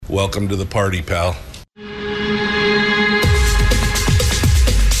Welcome to the party, pal.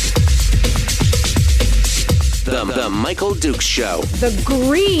 The Michael Dukes Show. The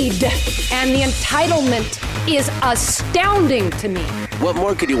greed and the entitlement is astounding to me. What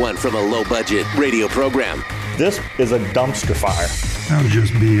more could you want from a low-budget radio program? This is a dumpster fire. That was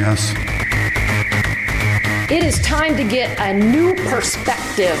just BS. It is time to get a new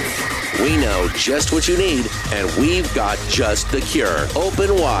perspective. We know just what you need, and we've got just the cure.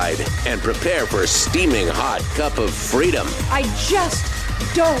 Open wide and prepare for a steaming hot cup of freedom. I just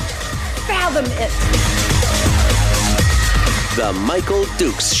don't fathom it. The Michael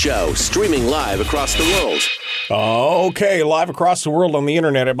Dukes Show, streaming live across the world. Okay, live across the world on the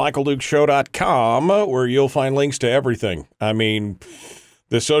internet at michaeldukeshow.com, where you'll find links to everything. I mean,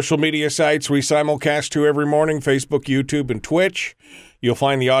 the social media sites we simulcast to every morning, Facebook, YouTube, and Twitch. You'll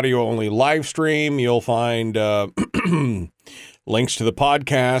find the audio-only live stream. You'll find links to the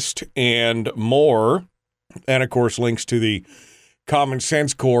podcast and more. And, of course, links to the Common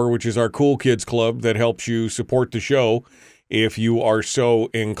Sense Corps, which is our cool kids club that helps you support the show if you are so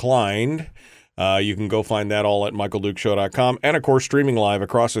inclined. You can go find that all at michaeldukeshow.com. And, of course, streaming live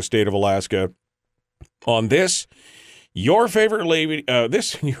across the state of Alaska on this, your favorite lady,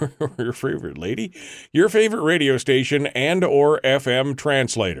 your favorite lady, your favorite radio station and or FM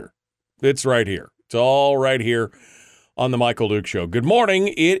translator. It's right here. It's all right here on the Michael Dukes Show. Good morning.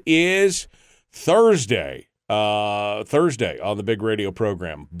 It is Thursday. Thursday on the big radio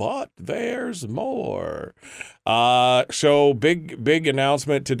program, but there's more. So big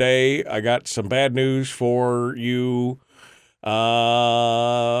announcement today. I got some bad news for you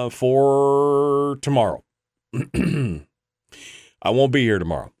for tomorrow. I won't be here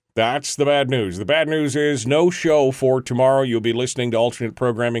tomorrow. That's the bad news. The bad news is no show for tomorrow. You'll be listening to alternate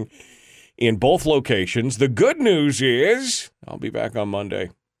programming in both locations. The good news is I'll be back on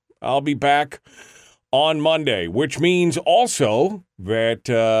Monday. I'll be back on Monday, which means also that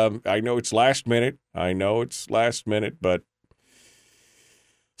I know it's last minute. But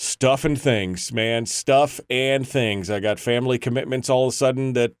stuff and things, man. Stuff and things. I got family commitments all of a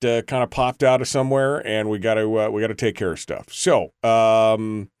sudden that kind of popped out of somewhere, and we got to take care of stuff. So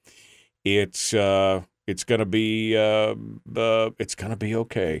it's gonna be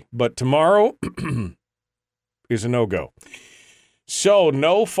okay. But tomorrow is a no-go. So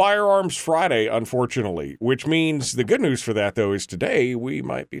no Firearms Friday, unfortunately, which means the good news for that, though, is today we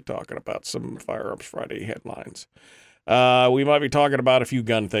might be talking about some Firearms Friday headlines. We might be talking about a few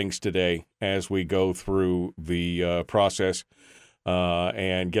gun things today as we go through the process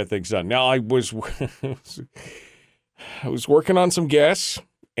and get things done. Now, I was working on some guests,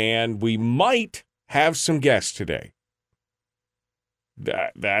 and we might have some guests today.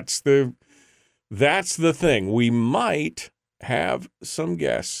 That's the thing. We might have some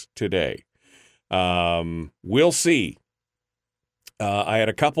guests today. We'll see. I had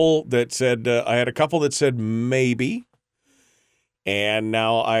a couple that said maybe, and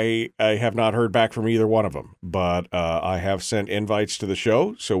now I have not heard back from either one of them. But I have sent invites to the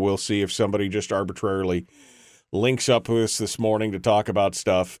show, so we'll see if somebody just arbitrarily links up with us this morning to talk about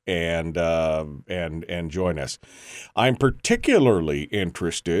stuff and join us. I'm particularly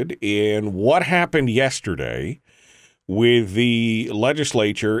interested in what happened yesterday with the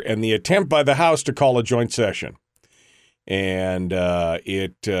legislature and the attempt by the House to call a joint session. And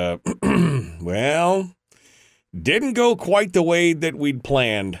it didn't go quite the way that we'd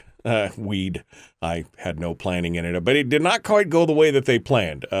planned. I had no planning in it, but it did not quite go the way that they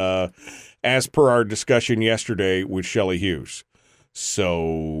planned, as per our discussion yesterday with Shelley Hughes. So,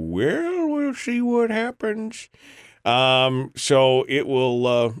 we'll see what happens. So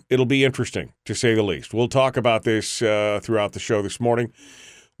it'll be interesting, to say the least. We'll talk about this throughout the show this morning.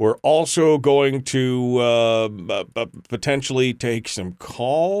 We're also going to potentially take some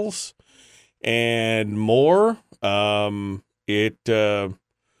calls and more.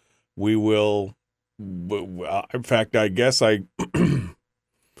 We will. In fact, I guess I'm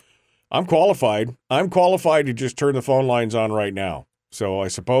qualified. I'm qualified to just turn the phone lines on right now. So I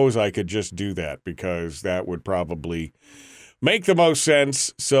suppose I could just do that because that would probably make the most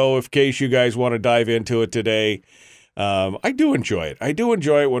sense. So in case you guys want to dive into it today, I do enjoy it. I do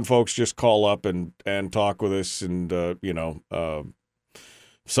enjoy it when folks just call up and talk with us and,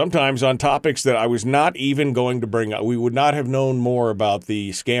 sometimes on topics that I was not even going to bring up. We would not have known more about the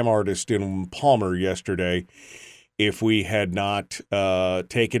scam artist in Palmer yesterday if we had not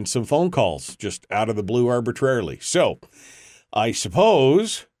taken some phone calls just out of the blue arbitrarily. So I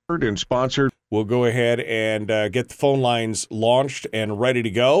suppose and sponsored. We'll go ahead and get the phone lines launched and ready to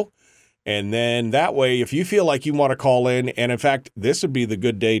go. And then that way, if you feel like you want to call in, and in fact, this would be the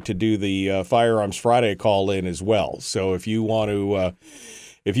good day to do the Firearms Friday call in as well. So if you want to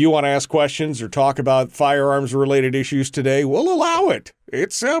ask questions or talk about firearms related issues today, we'll allow it.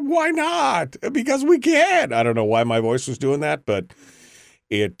 It's why not? Because we can. I don't know why my voice was doing that, but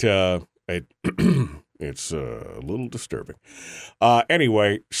it's a little disturbing.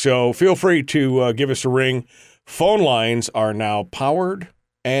 Anyway, so feel free to give us a ring. Phone lines are now powered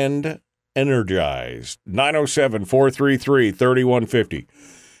and energized. 907-433-3150.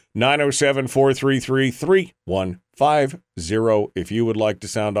 907-433-3150. If you would like to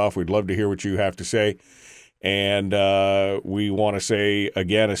sound off, we'd love to hear what you have to say. And we want to say,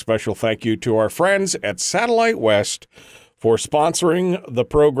 again, a special thank you to our friends at Satellite West for sponsoring the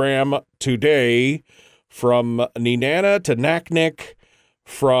program today, from Nenana to Naknek,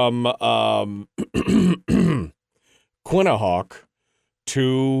 from Quinnahock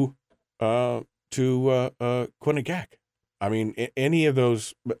to Quinnipiac. I mean, any of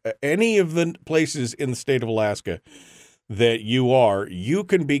the places in the state of Alaska that you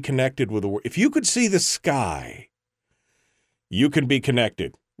can be connected with the world. If you could see the sky, you can be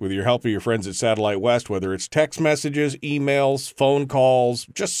connected with your help of your friends at Satellite West, whether it's text messages, emails, phone calls,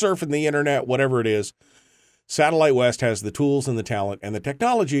 just surfing the internet, whatever it is. Satellite West has the tools and the talent and the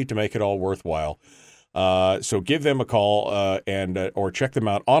technology to make it all worthwhile. So give them a call or check them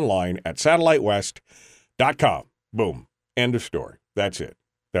out online at satellitewest.com. Boom. End of story. That's it.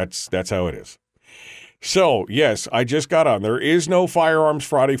 That's how it is. So, yes, I just got on. There is no Firearms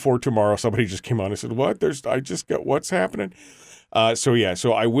Friday for tomorrow. Somebody just came on and said, what? What's happening?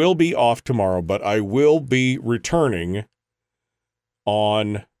 So I will be off tomorrow, but I will be returning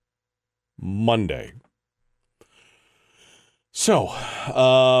on Monday. So,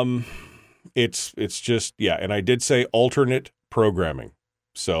 it's just, and I did say alternate programming.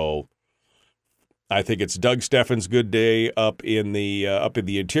 So I think it's Doug Steffen's good day up in the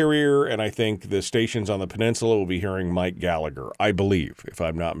interior, and I think the stations on the peninsula will be hearing Mike Gallagher, I believe, if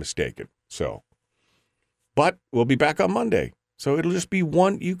I'm not mistaken. So, but we'll be back on Monday. So it'll just be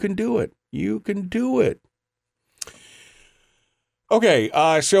one. You can do it. You can do it. Okay,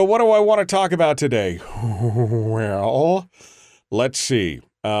 so what do I want to talk about today? Well, let's see.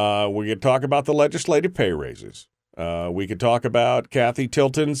 We could talk about the legislative pay raises. We could talk about Kathy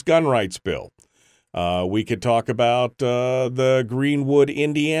Tilton's gun rights bill. We could talk about the Greenwood,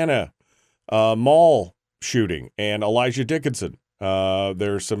 Indiana mall shooting and Elijah Dickinson.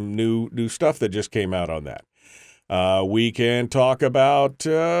 There's some new stuff that just came out on that. We can talk about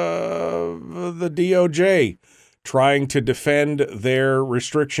the DOJ trying to defend their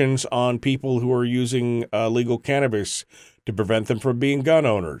restrictions on people who are using legal cannabis to prevent them from being gun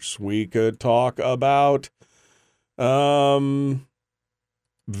owners. We could talk about the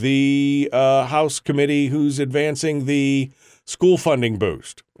House committee who's advancing the school funding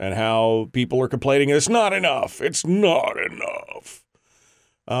boost and how people are complaining it's not enough. It's not enough.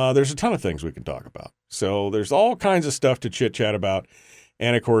 There's a ton of things we can talk about. So there's all kinds of stuff to chit-chat about.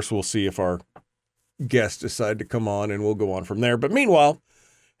 And, of course, we'll see if our guests decide to come on, and we'll go on from there. But meanwhile,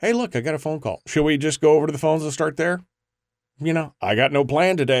 hey, look, I got a phone call. Should we just go over to the phones and start there? You know, I got no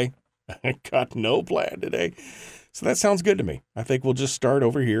plan today. So that sounds good to me. I think we'll just start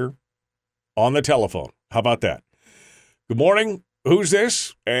over here on the telephone. How about that? Good morning. Who's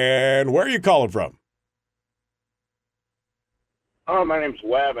this? And where are you calling from? Oh, my name's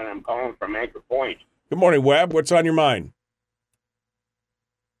Webb, and I'm calling from Anchor Point. Good morning, Webb. What's on your mind?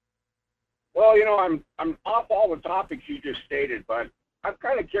 Well, you know, I'm off all the topics you just stated, but I'm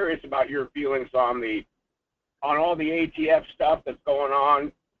kind of curious about your feelings on all the ATF stuff that's going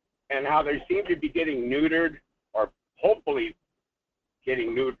on and how they seem to be getting neutered, or hopefully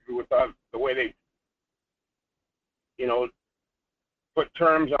getting neutered with the way they, you know, put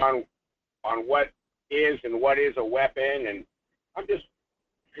terms on what is and what is a weapon. And I'm just,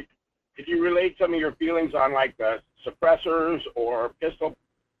 could you relate some of your feelings on like the suppressors or pistol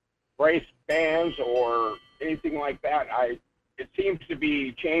brace bans or anything like that? It seems to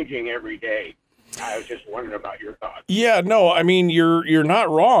be changing every day. I was just wondering about your thoughts. Yeah, no, I mean, you're not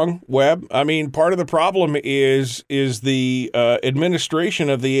wrong, Webb. I mean, part of the problem is the administration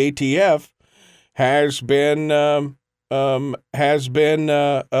of the ATF has been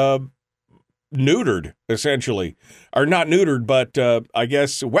neutered, essentially. Or not neutered, but I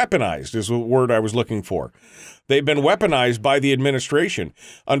guess weaponized is the word I was looking for. They've been weaponized by the administration.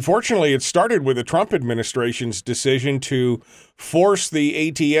 Unfortunately, it started with the Trump administration's decision to force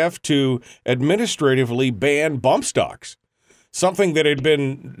the ATF to administratively ban bump stocks, something that had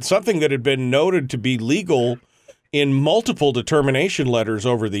been noted to be legal in multiple determination letters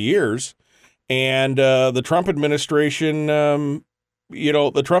over the years. And the Trump administration,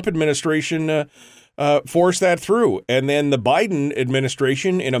 forced that through. And then the Biden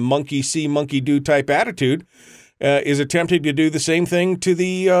administration, in a monkey see, monkey do type attitude, is attempting to do the same thing to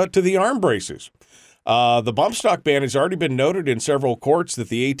the arm braces. The bump stock ban has already been noted in several courts that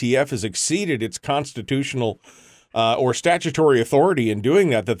the ATF has exceeded its constitutional or statutory authority in doing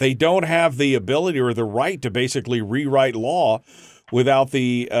that they don't have the ability or the right to basically rewrite law without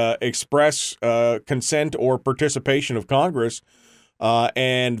the express consent or participation of Congress.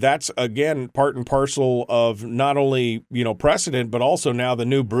 And that's, again, part and parcel of not only, precedent, but also now the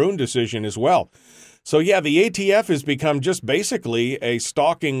new Brune decision as well. So, yeah, the ATF has become just basically a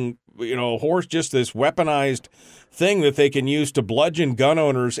stalking, horse, just this weaponized thing that they can use to bludgeon gun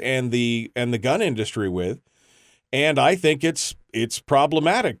owners and the gun industry with. And I think it's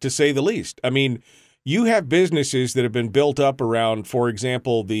problematic, to say the least. I mean, you have businesses that have been built up around, for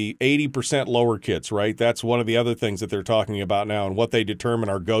example, the 80% lower kits, right? That's one of the other things that they're talking about now and what they determine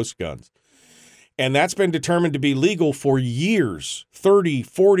are ghost guns. And that's been determined to be legal for years, 30,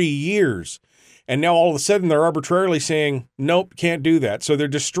 40 years. And now all of a sudden they're arbitrarily saying, nope, can't do that. So they're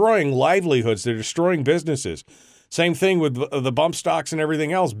destroying livelihoods. They're destroying businesses. Same thing with the bump stocks and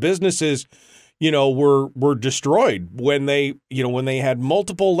everything else. Businesses, were destroyed when they had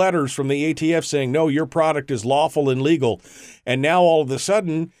multiple letters from the ATF saying, no, your product is lawful and legal. And now all of a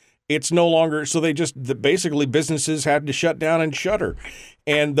sudden it's no longer. So basically businesses had to shut down and shutter.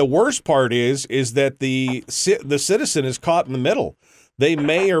 And the worst part is that the citizen is caught in the middle. They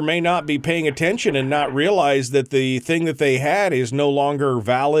may or may not be paying attention and not realize that the thing that they had is no longer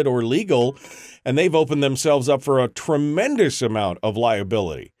valid or legal. And they've opened themselves up for a tremendous amount of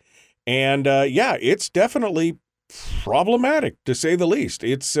liability. And it's definitely problematic, to say the least.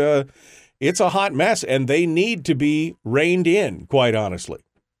 It's a hot mess, and they need to be reined in, quite honestly.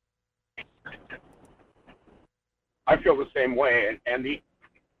 I feel the same way. And the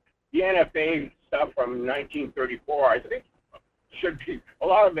NFA stuff from 1934, I think, a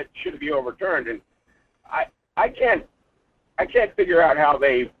lot of it should be overturned. And I can't figure out how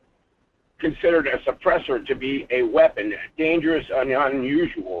they considered a suppressor to be a weapon, dangerous and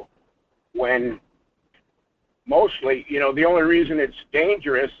unusual, when mostly, the only reason it's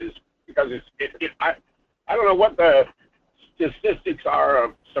dangerous is because I don't know what the statistics are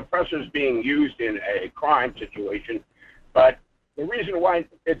of suppressors being used in a crime situation, but the reason why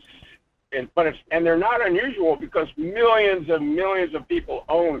and they're not unusual because millions of people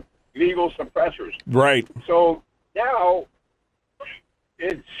own legal suppressors. Right. So now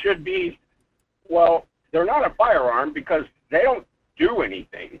it should be, well, they're not a firearm because they don't do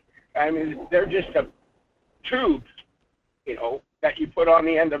anything. I mean, they're just a tube, that you put on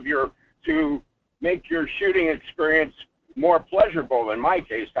the end of to make your shooting experience more pleasurable. In my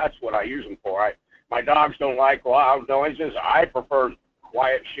case, that's what I use them for. My dogs don't like loud noises. I prefer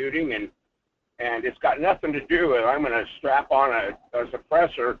quiet shooting, and it's got nothing to do with I'm going to strap on a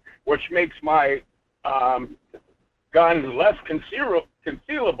suppressor, which makes my gun less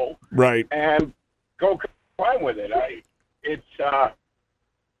concealable. Right. And go crime with it.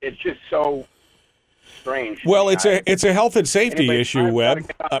 It's just so strange. Well, it's a health and safety issue,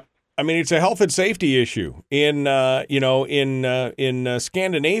 Webb. I mean, it's a health and safety issue in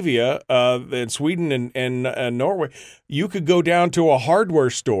Scandinavia, in Sweden and Norway. You could go down to a hardware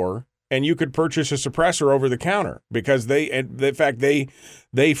store and you could purchase a suppressor over the counter because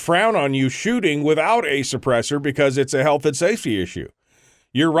they frown on you shooting without a suppressor because it's a health and safety issue.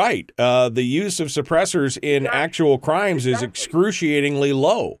 You're right. The use of suppressors in actual crimes is excruciatingly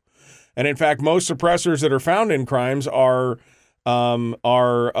low. And in fact, most suppressors that are found in crimes are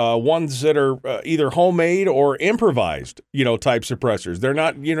ones that are either homemade or improvised, type suppressors. They're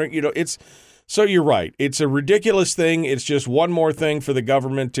not, it's, so you're right. It's a ridiculous thing. It's just one more thing for the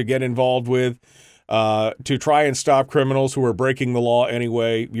government to get involved with, to try and stop criminals who are breaking the law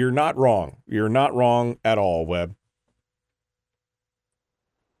anyway. You're not wrong. You're not wrong at all, Webb.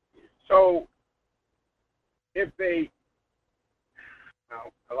 So, I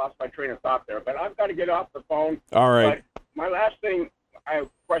lost my train of thought there, but I've got to get off the phone. All right. But my last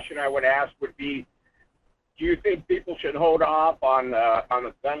question I would ask would be, do you think people should hold off on the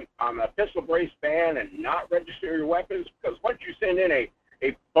pistol brace ban and not register your weapons? Because once you send in a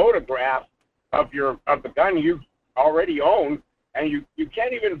photograph of the gun you already own, and you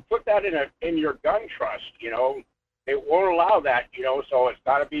can't even put that in your gun trust, it won't allow that, so it's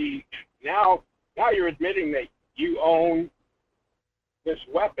got to be now you're admitting that you own this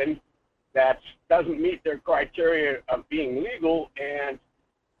weapon that doesn't meet their criteria of being legal, and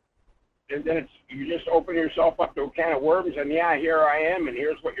and then you just open yourself up to a can of worms, and yeah, here I am, and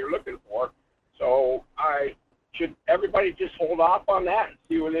here's what you're looking for. So should everybody just hold off on that and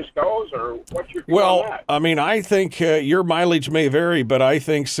see where this goes, or what's your view on that? I mean, I think your mileage may vary, but I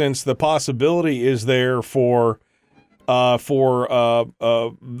think since the possibility is there for this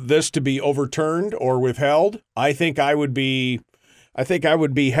to be overturned or withheld, I think I would be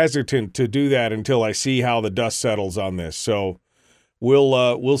hesitant to do that until I see how the dust settles on this. So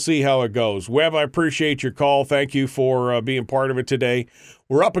we'll see how it goes. Webb, I appreciate your call. Thank you for being part of it today.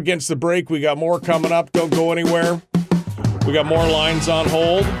 We're up against the break. We got more coming up. Don't go anywhere. We got more lines on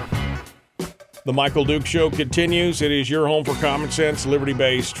hold. The Michael Duke Show continues. It is your home for common sense,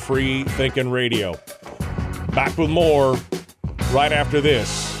 liberty-based, free-thinking radio. Back with more right after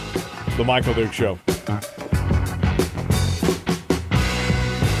this. The Michael Duke Show.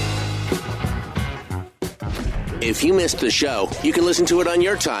 If you missed the show, you can listen to it on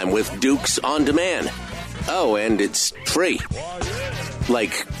your time with Dukes On Demand. Oh, and it's free.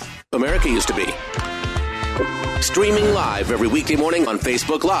 Like America used to be. Streaming live every weekday morning on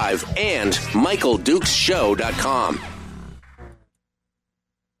Facebook Live and MichaelDukesShow.com.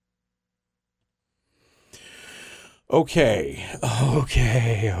 Okay.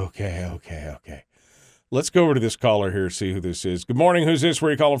 Let's go over to this caller here, see who this is. Good morning. Who's this? Where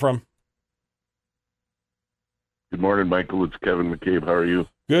are you calling from? Good morning, Michael. It's Kevin McCabe. How are you?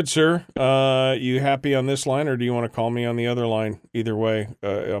 Good, sir. You happy on this line, or do you want to call me on the other line? Either way,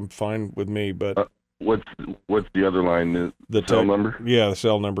 I'm fine with me. But what's the other line? The cell number? Yeah, the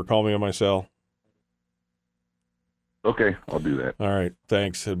cell number. Call me on my cell. Okay, I'll do that. All right,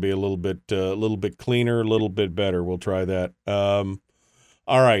 thanks. It'd be a little bit cleaner, a little bit better. We'll try that. All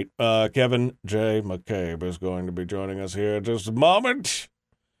right, Kevin J. McCabe is going to be joining us here in just a moment,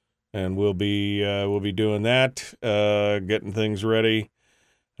 and we'll be doing that, getting things ready.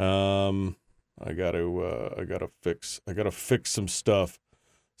 I gotta fix some stuff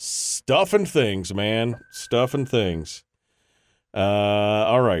and things, man. Stuff and things.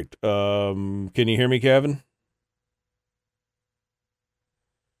 All right. Can you hear me, Kevin?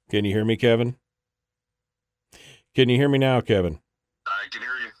 Can you hear me, Kevin? Can you hear me now, Kevin? I can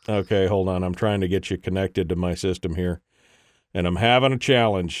hear you. Okay, hold on. I'm trying to get you connected to my system here, and I'm having a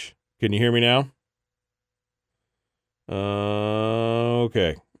challenge. Can you hear me now?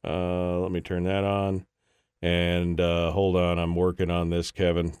 Okay. Let me turn that on. And hold on. I'm working on this,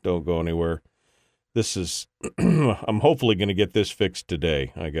 Kevin. Don't go anywhere. This is I'm hopefully going to get this fixed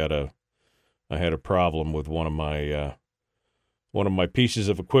today. I had a problem with one of my pieces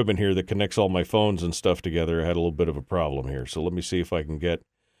of equipment here that connects all my phones and stuff together. I had a little bit of a problem here. So let me see if I can get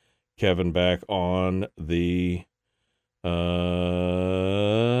Kevin back on the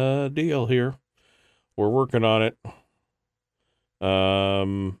deal here. We're working on it.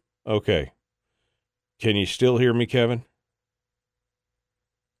 Okay. Can you still hear me, Kevin?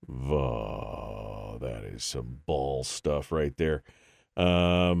 That is some ball stuff right there.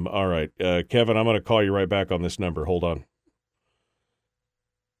 All right. Kevin, I'm going to call you right back on this number. Hold on.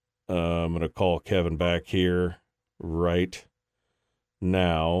 I'm going to call Kevin back here right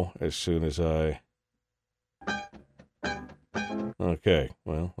now as soon as I... Okay,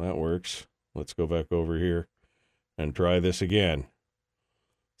 well, that works. Let's go back over here and try this again.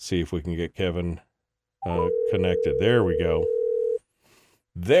 See if we can get Kevin connected. There we go.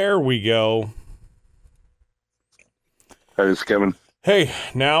 There we go. Hi, this is Kevin. Hey,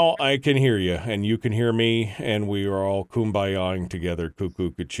 now I can hear you, and you can hear me, and we are all kumbaya-ing together.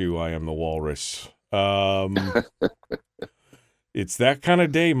 Cuckoo-ca-choo, I am the walrus. It's that kind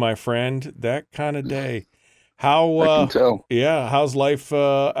of day, my friend. That kind of day. How? I can tell. Yeah. How's life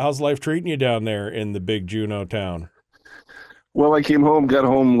treating you down there in the big Juneau town? Well, I got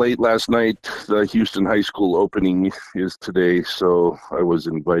home late last night. The Houston High School opening is today, so I was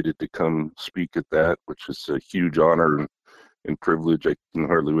invited to come speak at that, which is a huge honor and privilege. I can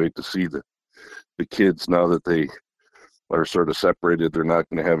hardly wait to see the kids now that they are sort of separated. They're not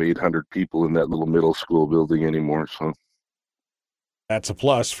going to have 800 people in that little middle school building anymore. So that's a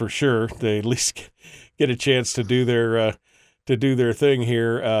plus for sure. They at least get a chance to do their thing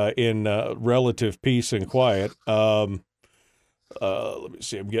here in relative peace and quiet. Let me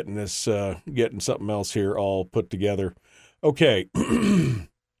see. I'm getting this, getting something else here all put together. Okay.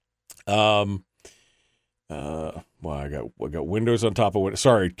 Well, I got Windows on top of Windows.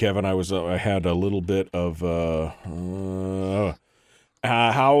 Sorry, Kevin. I had a little bit of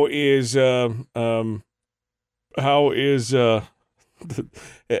how is the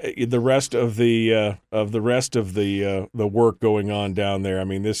rest of the work going on down there? I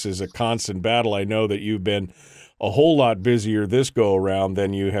mean, this is a constant battle. I know that you've been a whole lot busier this go around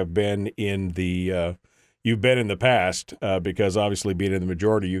than you have been in the past, because obviously being in the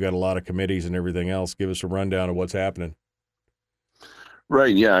majority, you got a lot of committees and everything else. Give us a rundown of what's happening.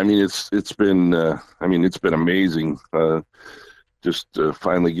 Right. Yeah. I mean, it's been amazing. Just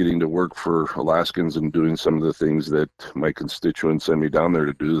finally getting to work for Alaskans and doing some of the things that my constituents send me down there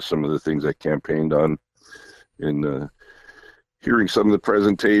to do, some of the things I campaigned on, and hearing some of the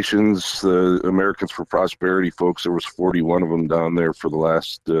presentations, the Americans for Prosperity folks. There was 41 of them down there for the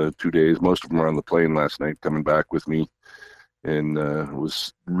last 2 days. Most of them were on the plane last night coming back with me, and it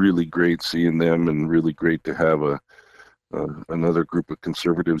was really great seeing them, and really great to have another group of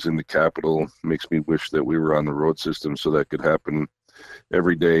conservatives in the Capitol. Makes me wish that we were on the road system so that could happen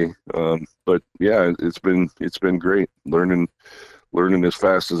every day. But yeah, it's been great learning as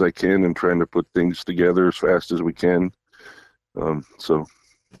fast as I can and trying to put things together as fast as we can. So.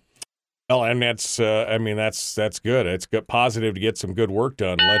 Well, and that's good. It's good, positive to get some good work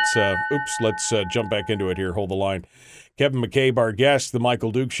done. Let's jump back into it here. Hold the line. Kevin McCabe, our guest. The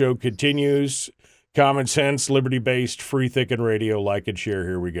Michael Duke Show continues. Common sense, liberty-based, free thinking radio. Like and share.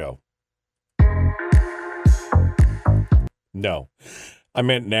 Here we go. No, I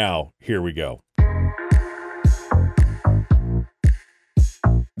meant now. Here we go.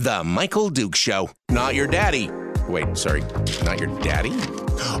 The Michael Duke Show. Not your daddy. Wait, sorry. Not your daddy?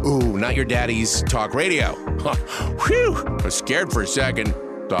 Ooh, not your daddy's talk radio. Whew. I was scared for a second.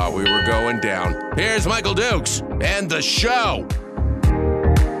 Thought we were going down. Here's Michael Dukes and the show.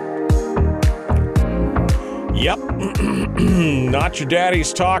 Yep. Not your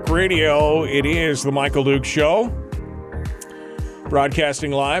daddy's talk radio. It is the Michael Duke Show.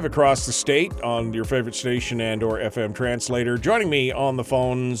 Broadcasting live across the state on your favorite station and or FM translator. Joining me on the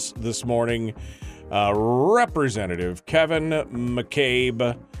phones this morning, Representative Kevin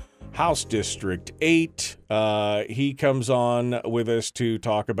McCabe, House District 8. He comes on with us to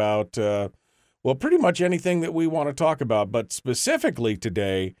talk about, pretty much anything that we want to talk about. But specifically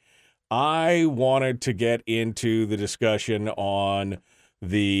today, I wanted to get into the discussion on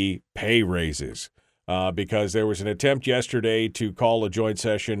the pay raises, because there was an attempt yesterday to call a joint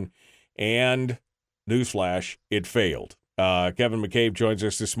session, and newsflash, it failed. Kevin McCabe joins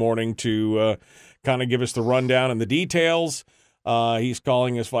us this morning to kind of give us the rundown and the details. He's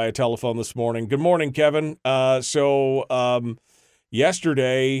calling us via telephone this morning. Good morning, Kevin.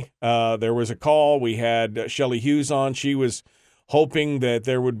 Yesterday there was a call. We had Shelley Hughes on. She was hoping that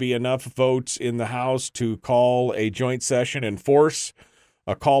there would be enough votes in the House to call a joint session and force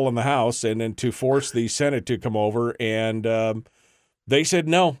a call in the House, and then to force the Senate to come over. And they said,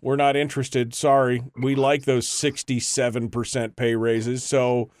 no, we're not interested. Sorry. We like those 67% pay raises.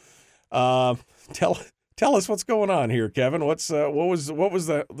 So tell us what's going on here, Kevin. What was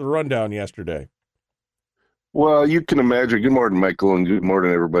the rundown yesterday? Well, you can imagine. Good morning, Michael, and good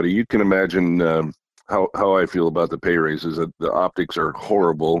morning, everybody. You can imagine how I feel about the pay raises. The optics are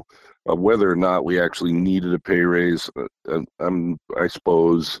horrible. Whether or not we actually needed a pay raise, I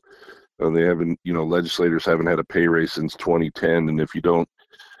suppose they haven't. Legislators haven't had a pay raise since 2010, and if you don't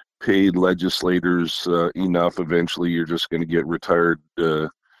pay legislators enough, eventually you're just going to get retired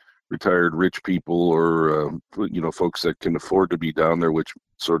rich people, or folks that can afford to be down there, which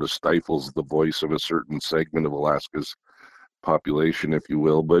sort of stifles the voice of a certain segment of Alaska's population, if you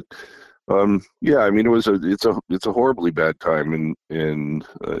will. But it's a horribly bad time, and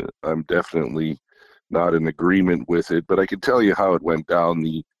I'm definitely not in agreement with it. But I can tell you how it went down.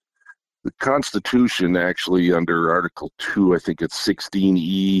 The Constitution, actually, under Article 2, I think it's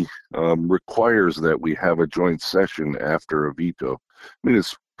 16E, requires that we have a joint session after a veto. I mean,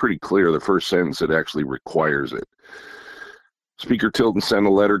 it's pretty clear. The first sentence, it actually requires it. Speaker Tilton sent a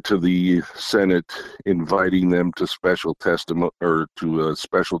letter to the Senate inviting them to special testimony, or to a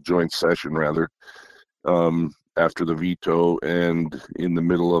special joint session, rather, after the veto. And in the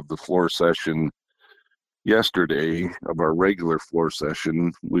middle of the floor session yesterday, of our regular floor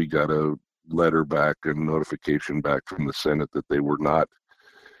session, we got a letter back, a notification back from the Senate that they were not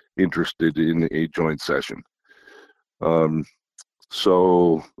interested in a joint session.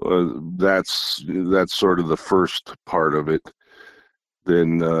 So that's sort of the first part of it.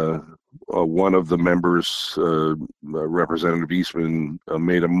 Then one of the members, Representative Eastman,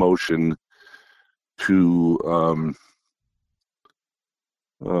 made a motion to,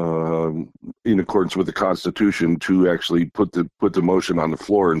 in accordance with the Constitution, to actually put the motion on the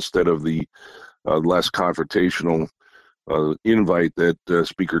floor instead of the less confrontational invite that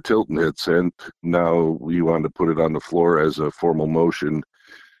Speaker Tilton had sent. Now we wanted to put it on the floor as a formal motion,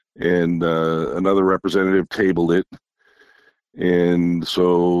 and another representative tabled it. And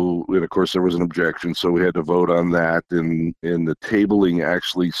so, and of course, there was an objection, so we had to vote on that, and the tabling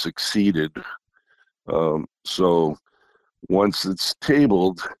actually succeeded. So once it's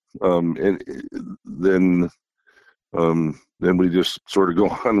tabled, and then we just sort of go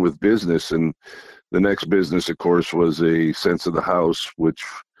on with business. And the next business, of course, was a sense of the House, which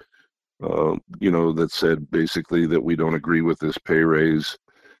that said basically that we don't agree with this pay raise,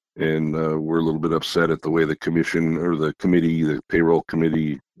 and we're a little bit upset at the way the commission or the committee, the payroll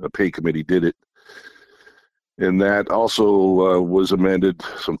committee, pay committee did it. And that also was amended.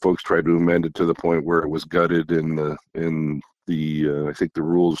 Some folks tried to amend it to the point where it was gutted, and I think the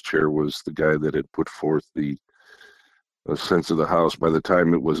rules chair was the guy that had put forth the sense of the House. By the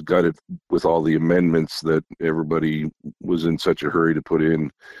time it was gutted with all the amendments that everybody was in such a hurry to put in,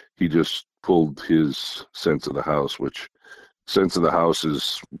 he just pulled his sense of the House, which sense of the House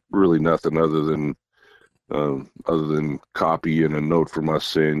is really nothing other than copy and a note from us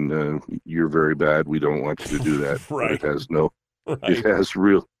saying you're very bad. We don't want you to do that. Right. But it has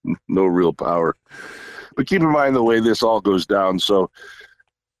no real power. But keep in mind the way this all goes down. So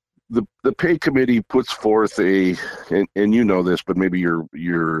the pay committee puts forth and you know this, but maybe your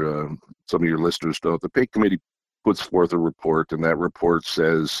some of your listeners don't. The pay committee puts forth a report, and that report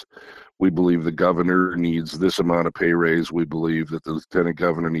says, we believe the governor needs this amount of pay raise. We believe that the lieutenant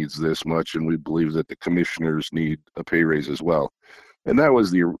governor needs this much, and we believe that the commissioners need a pay raise as well. And that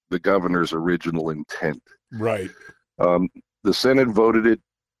was the governor's original intent. Right. The Senate voted it.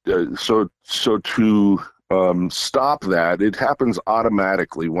 So to stop that, it happens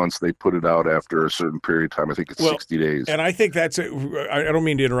automatically once they put it out after a certain period of time. I think it's 60 days. And I think that's it. I don't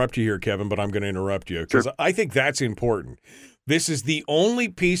mean to interrupt you here, Kevin, but I'm going to interrupt you because Sure. I think that's important. This is the only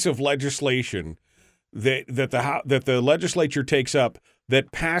piece of legislation that the legislature takes up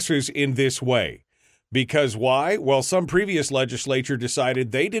that passes in this way. Because why? Well, some previous legislature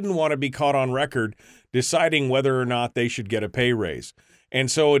decided they didn't want to be caught on record deciding whether or not they should get a pay raise. And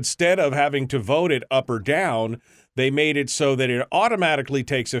so instead of having to vote it up or down, they made it so that it automatically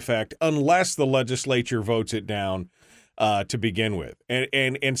takes effect unless the legislature votes it down to begin with.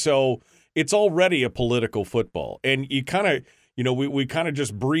 And so it's already a political football. And you kind of, we kind of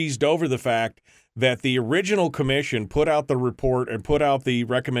just breezed over the fact that the original commission put out the report and put out the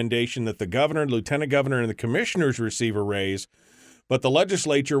recommendation that the governor, lieutenant governor, and the commissioners receive a raise, but the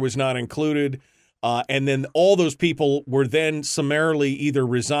legislature was not included. And then all those people were then summarily either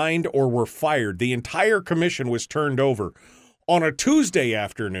resigned or were fired. The entire commission was turned over. On a Tuesday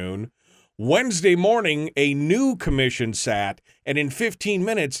afternoon, Wednesday morning, a new commission sat, and in 15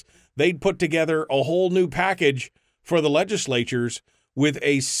 minutes, they'd put together a whole new package for the legislatures with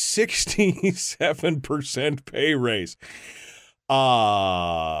a 67% pay raise.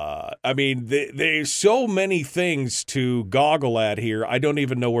 I mean, there's so many things to goggle at here. I don't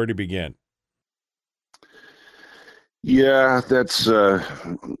even know where to begin. Yeah, that's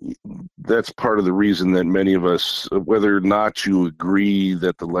part of the reason that many of us, whether or not you agree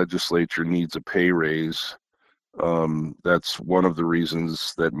that the legislature needs a pay raise, that's one of the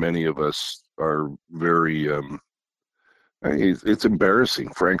reasons that many of us are very. It's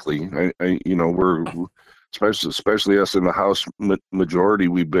embarrassing, frankly. We're especially us in the House majority.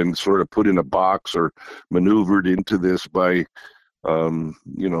 We've been sort of put in a box or maneuvered into this by the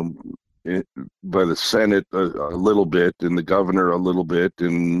Senate a little bit, and the governor a little bit,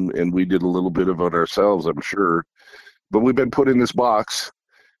 and we did a little bit of it ourselves, I'm sure. But we've been put in this box,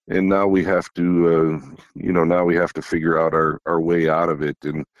 and now we have to, figure out our way out of it.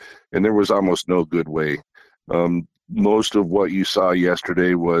 And there was almost no good way. Most of what you saw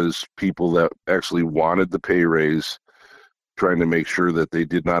yesterday was people that actually wanted the pay raise, trying to make sure that they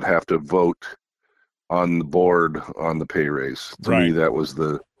did not have to vote on the board on the pay raise. To me, that was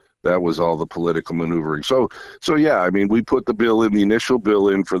all the political maneuvering. So yeah, I mean, we put the initial bill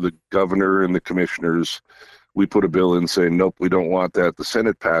in for the governor and the commissioners. We put a bill in saying, nope, we don't want that. The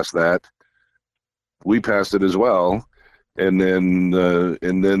Senate passed that. We passed it as well. And then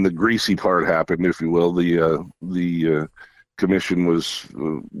the greasy part happened, if you will. The commission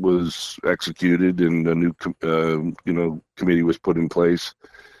was executed, and a new committee was put in place.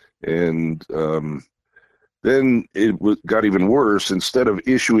 And then it got even worse. Instead of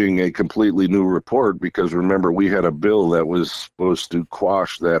issuing a completely new report, because remember, we had a bill that was supposed to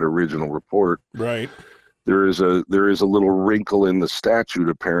quash that original report. Right. There is a little wrinkle in the statute,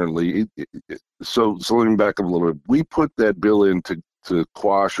 apparently. So let me back up a little bit. We put that bill in to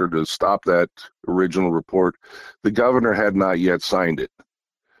quash or to stop that original report. The governor had not yet signed it.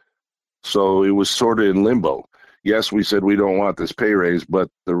 So it was sort of in limbo. yes, we said we don't want this pay raise, but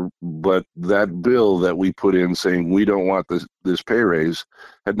that bill that we put in saying we don't want this pay raise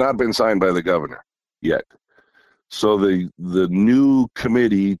had not been signed by the governor yet. So the new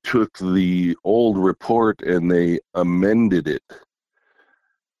committee took the old report and they amended it.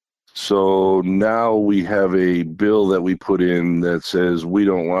 So now we have a bill that we put in that says we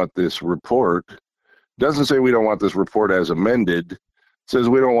don't want this report. Doesn't say we don't want this report as amended. It says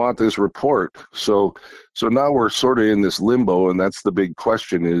we don't want this report. So now we're sort of in this limbo, and that's the big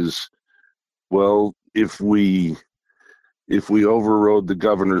question is, well, if we overrode the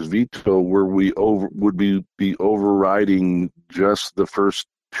governor's veto, would we be overriding just the first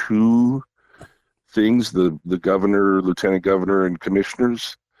two things, the governor, lieutenant governor, and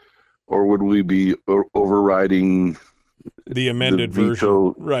commissioners, or would we be overriding the amended the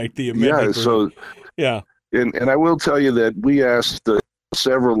veto? Version? Right, the amended version. So yeah, and I will tell you that we asked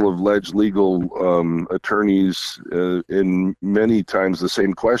several of legal attorneys in many times the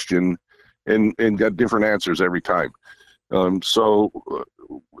same question, and got different answers every time. And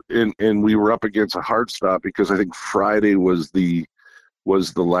we were up against a hard stop because I think Friday was the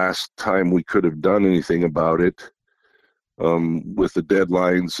last time we could have done anything about it, with the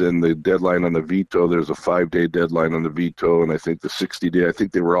deadlines and the deadline on the veto. There's a 5-day deadline on the veto, and I think the 60-day. I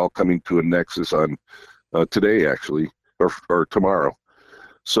think they were all coming to a nexus on today, actually, or tomorrow.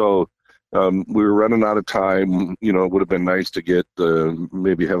 So we were running out of time. It would have been nice to get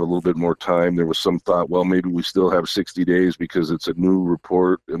maybe have a little bit more time. There was some thought, well, maybe we still have 60 days because it's a new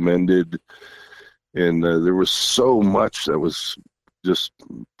report, amended, and there was so much that was just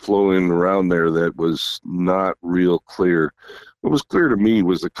flowing around there that was not real clear. What was clear to me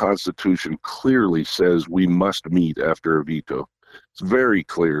was the Constitution clearly says we must meet after a veto. It's very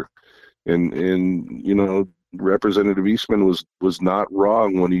clear, and Representative Eastman was not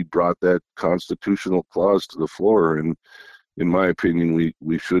wrong when he brought that constitutional clause to the floor, and in my opinion,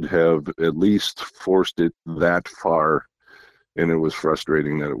 we should have at least forced it that far, and it was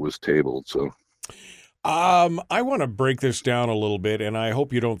frustrating that it was tabled. So I want to break this down a little bit, and I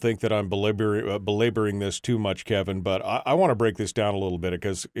hope you don't think that I'm belaboring this too much, Kevin, but I want to break this down a little bit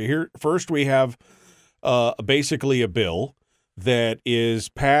because here first we have basically a bill that is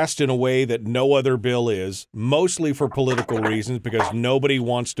passed in a way that no other bill is, mostly for political reasons, because nobody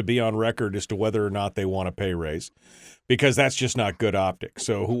wants to be on record as to whether or not they want a pay raise, because that's just not good optics.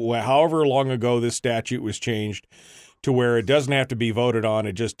 So however long ago this statute was changed to where it doesn't have to be voted on,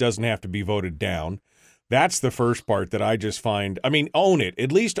 it just doesn't have to be voted down. That's the first part that I just find, own it,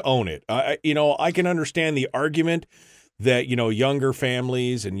 at least own it. I can understand the argument that, younger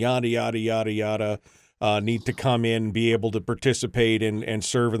families and yada, yada, yada, yada, need to come in and be able to participate and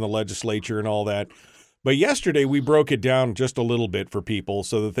serve in the legislature and all that. But yesterday we broke it down just a little bit for people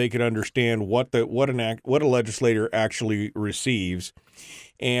so that they could understand what a legislator actually receives.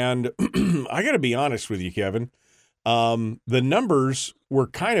 And I got to be honest with you, Kevin. The numbers were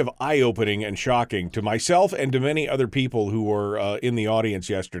kind of eye-opening and shocking to myself and to many other people who were in the audience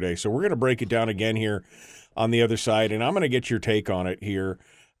yesterday. So we're going to break it down again here on the other side, and I'm going to get your take on it here.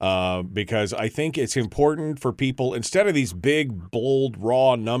 Because I think it's important for people, instead of these big, bold,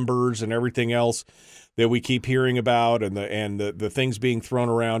 raw numbers and everything else that we keep hearing about and the things being thrown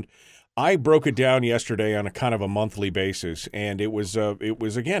around, I broke it down yesterday on a kind of a monthly basis, and it was a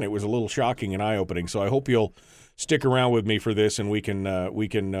little shocking and eye-opening. So I hope you'll stick around with me for this, and we can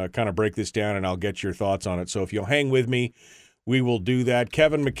kind of break this down, and I'll get your thoughts on it. So if you'll hang with me, we will do that.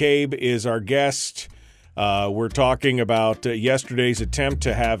 Kevin McCabe is our guest. We're talking about yesterday's attempt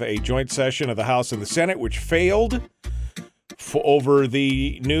to have a joint session of the House and the Senate, which failed over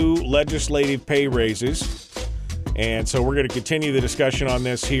the new legislative pay raises. And so we're going to continue the discussion on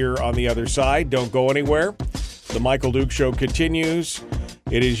this here on the other side. Don't go anywhere. The Michael Duke Show continues.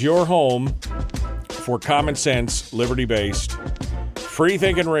 It is your home for common sense, liberty-based,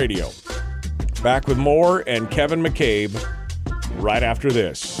 free-thinking radio. Back with more and Kevin McCabe right after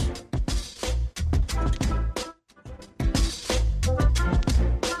this.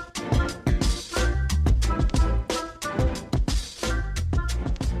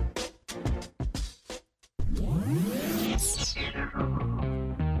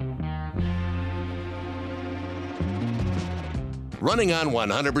 Running on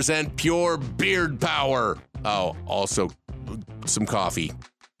 100% pure beard power. Oh, also some coffee.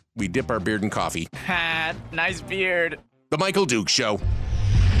 We dip our beard in coffee. Ha, nice beard. The Michael Duke Show.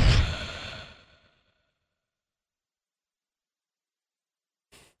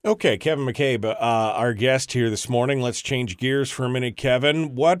 Okay, Kevin McCabe, our guest here this morning. Let's change gears for a minute,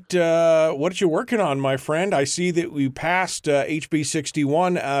 Kevin. What are you working on, my friend? I see that we passed HB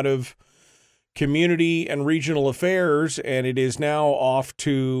 61 out of Community and Regional Affairs, and it is now off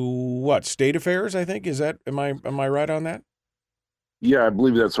to what? State Affairs, I think. Is that am I right on that? Yeah, I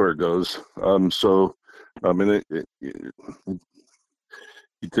believe that's where it goes. And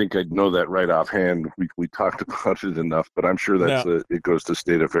you'd think I'd know that right offhand. We talked about it enough, but I'm sure it goes to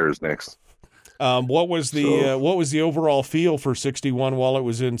State Affairs next. What was the overall feel for 61 while it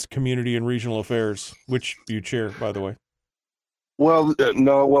was in Community and Regional Affairs, which you chair, by the way? Well,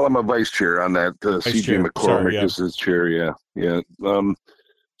 no, I'm a vice chair on that. C.J. McCormick is his chair. Yeah.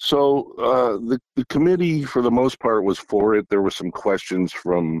 So the committee, for the most part, was for it. There were some questions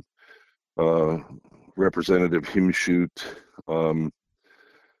from Representative Himshoot,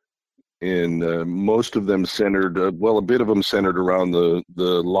 and most of them centered, a bit of them centered around the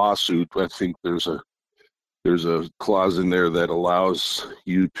lawsuit. I think there's a clause in there that allows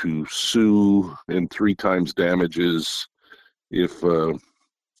you to sue in 3 times damages if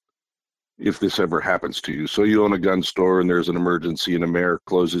this ever happens to you. So you own a gun store and there's an emergency and a mayor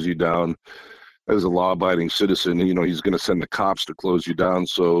closes you down. As a law-abiding citizen, he's going to send the cops to close you down.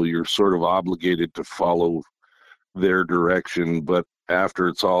 So you're sort of obligated to follow their direction. But after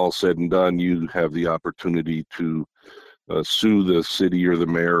it's all said and done, you have the opportunity to sue the city or the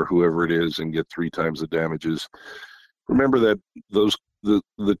mayor, whoever it is, and get 3 times the damages. Remember that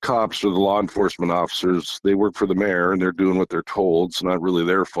the cops or the law enforcement officers, they work for the mayor and they're doing what they're told. It's not really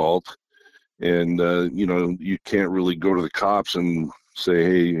their fault. And, you can't really go to the cops and say,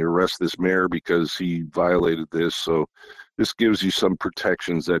 hey, arrest this mayor because he violated this. So this gives you some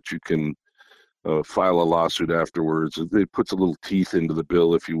protections that you can file a lawsuit afterwards. It puts a little teeth into the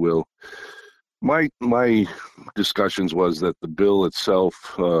bill, if you will. My discussions was that the bill itself,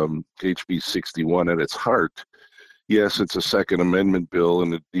 HB 61 at its heart, yes, it's a Second Amendment bill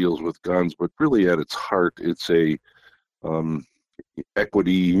and it deals with guns, but really at its heart, it's a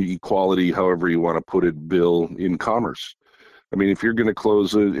equity, equality, however you want to put it, bill in commerce. I mean, if you're going to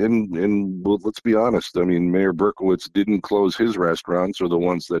close it, and well, let's be honest, I mean, Mayor Berkowitz didn't close his restaurants or the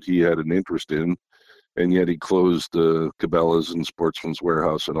ones that he had an interest in, and yet he closed Cabela's and Sportsman's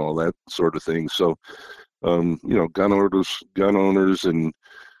Warehouse and all that sort of thing. So, gun owners and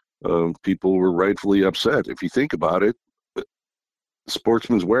people were rightfully upset. If you think about it,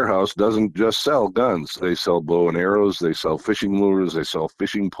 Sportsman's Warehouse doesn't just sell guns. They sell bow and arrows, they sell fishing lures, they sell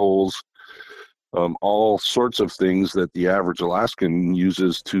fishing poles, all sorts of things that the average Alaskan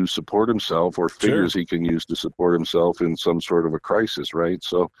uses to support himself or figures he can use to support himself in some sort of a crisis, right?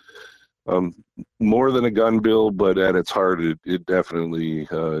 So more than a gun bill, but at its heart, it definitely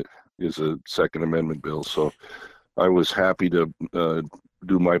is a Second Amendment bill. So I was happy to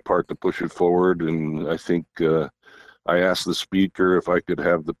do my part to push it forward, and I think I asked the speaker if I could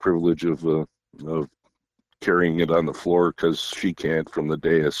have the privilege of carrying it on the floor because she can't from the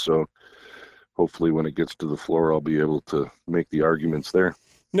dais. So hopefully when it gets to the floor, I'll be able to make the arguments there.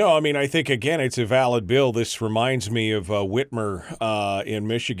 No, I mean, I think, again, it's a valid bill. This reminds me of Whitmer in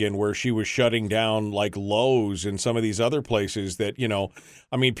Michigan, where she was shutting down like Lowe's and some of these other places that,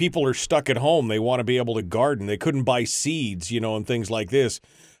 I mean, people are stuck at home. They want to be able to garden. They couldn't buy seeds, and things like this.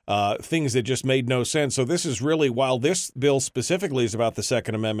 Things that just made no sense. So this is really, while this bill specifically is about the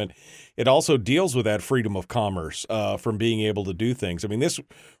Second Amendment, it also deals with that freedom of commerce from being able to do things. I mean, this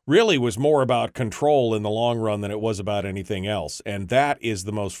really was more about control in the long run than it was about anything else. And that is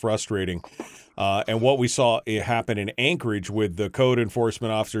the most frustrating. And what we saw happen in Anchorage with the code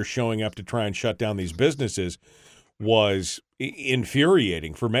enforcement officers showing up to try and shut down these businesses was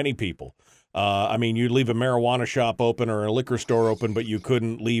infuriating for many people. I mean, you'd leave a marijuana shop open or a liquor store open, but you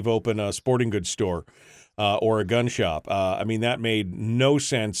couldn't leave open a sporting goods store or a gun shop. I mean, that made no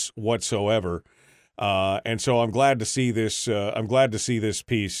sense whatsoever. And so I'm glad to see this. I'm glad to see this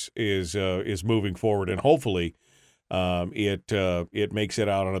piece is moving forward, and hopefully it makes it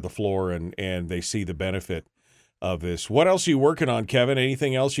out onto the floor and they see the benefit of this. What else are you working on, Kevin?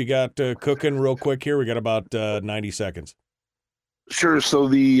 Anything else you got cooking real quick here? We got about 90 seconds. Sure. So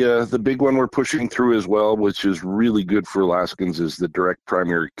the big one we're pushing through as well, which is really good for Alaskans, is the direct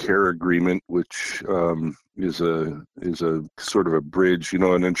primary care agreement, which is a sort of a bridge.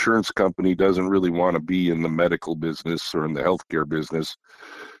 An insurance company doesn't really want to be in the medical business or in the healthcare business.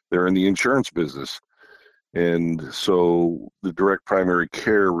 They're in the insurance business. And so the direct primary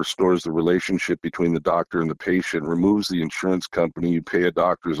care restores the relationship between the doctor and the patient, removes the insurance company. You pay a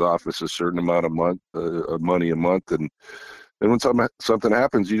doctor's office a certain amount of money a month, and when something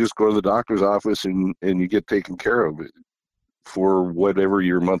happens, you just go to the doctor's office and you get taken care of for whatever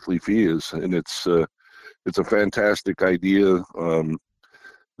your monthly fee is. And it's a fantastic idea.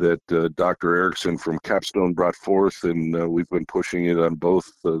 that Dr. Erickson from Capstone brought forth, and we've been pushing it on both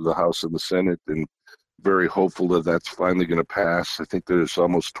the House and the Senate, and very hopeful that that's finally going to pass. I think there's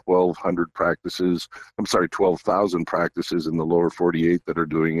almost 1,200 practices. I'm sorry, 12,000 practices in the lower 48 that are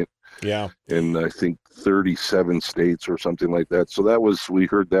doing it. Yeah. And I think 37 states or something like that. So we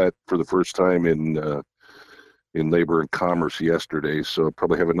heard that for the first time in Labor and Commerce yesterday. So I'll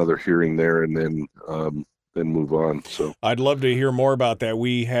probably have another hearing there and then move on. So I'd love to hear more about that.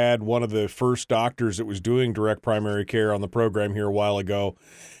 We had one of the first doctors that was doing direct primary care on the program here a while ago,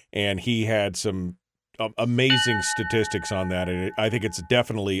 and he had some amazing statistics on that, and I think it's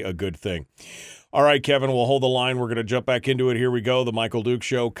definitely a good thing. All right, Kevin, we'll hold the line. We're going to jump back into it. Here we go. The Michael Duke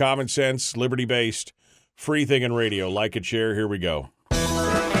Show. Common sense, liberty-based, free thinking radio. Like and share. Here we go.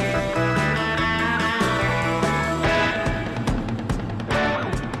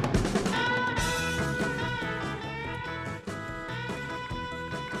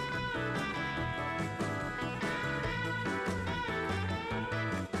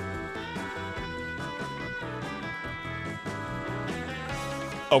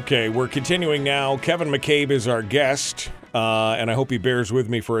 Okay, we're continuing now. Kevin McCabe is our guest, and I hope he bears with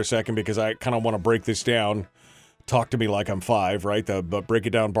me for a second because I kind of want to break this down. Talk to me like I'm five, right? But break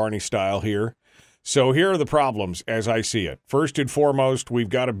it down Barney style here. So here are the problems as I see it. First and foremost, we've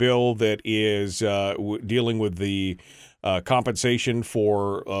got a bill that is dealing with the compensation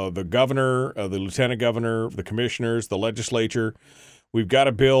for the governor, the lieutenant governor, the commissioners, the legislature. We've got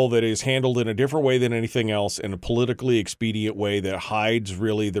a bill that is handled in a different way than anything else, in a politically expedient way that hides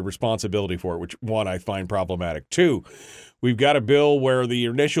really the responsibility for it, which, one, I find problematic. Two, we've got a bill where the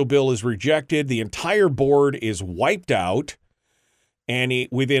initial bill is rejected, the entire board is wiped out, and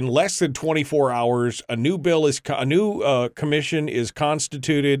within less than 24 hours, a new commission is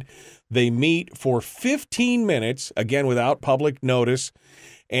constituted. They meet for 15 minutes, again without public notice,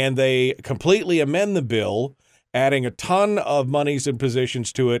 and they completely amend the bill, adding a ton of monies and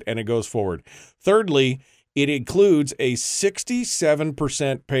positions to it, and it goes forward. Thirdly, it includes a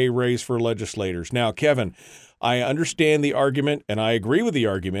 67% pay raise for legislators. Now, Kevin, I understand the argument, and I agree with the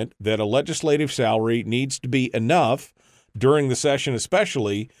argument, that a legislative salary needs to be enough, during the session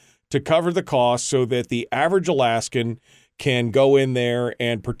especially, to cover the costs so that the average Alaskan can go in there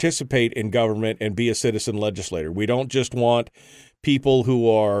and participate in government and be a citizen legislator. We don't just want people who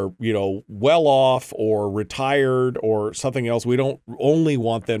are, well off or retired or something else. We don't only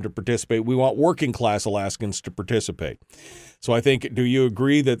want them to participate. We want working class Alaskans to participate. So I think, do you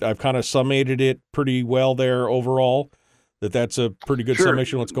agree that I've kind of summated it pretty well there overall? That's a pretty good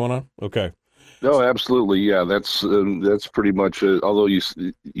summation of what's going on? Okay. No, absolutely. Yeah, that's pretty much it. Although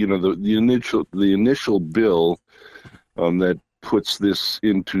the initial bill that puts this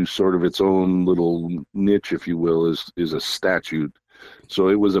into sort of its own little niche, if you will, is a statute. So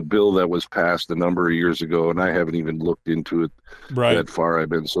it was a bill that was passed a number of years ago, and I haven't even looked into it that far. I've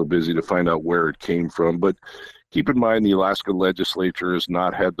been so busy to find out where it came from. But keep in mind, the Alaska legislature has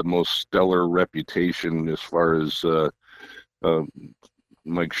not had the most stellar reputation as far as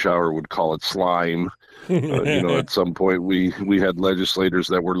Mike Shower would call it slime. At some point we had legislators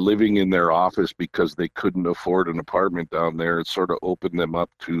that were living in their office because they couldn't afford an apartment down there. It sort of opened them up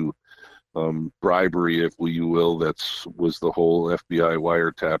to bribery, if you will. Was the whole FBI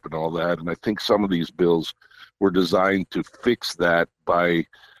wiretap and all that. And I think some of these bills were designed to fix that by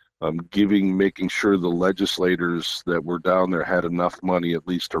making sure the legislators that were down there had enough money at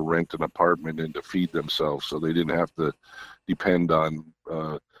least to rent an apartment and to feed themselves, so they didn't have to depend on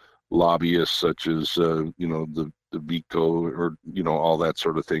lobbyists such as the VICO or all that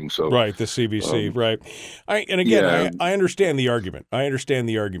sort of thing. So right, the CBC, right. I understand the argument.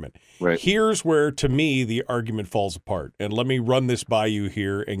 Right. Here's where, to me, the argument falls apart, and let me run this by you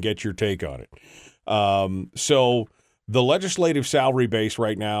here and get your take on it. So the legislative salary base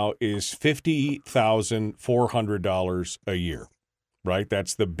right now is $50,400 a year. Right,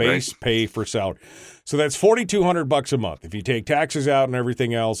 that's the base pay for salary. So that's $4,200 a month. If you take taxes out and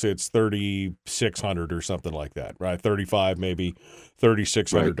everything else, it's $3,600 or something like that. Right, $35 maybe,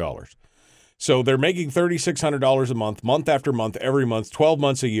 $3,600. Right. So they're making $3,600 a month after month, every month, 12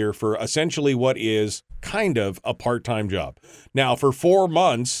 months a year for essentially what is kind of a part-time job. Now, for 4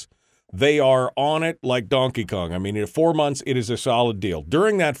 months, they are on it like Donkey Kong. I mean, in 4 months, it is a solid deal.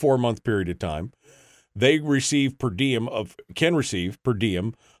 During that 4-month period of time, they can receive per diem of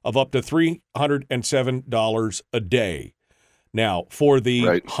up to $307 a day. Now, for the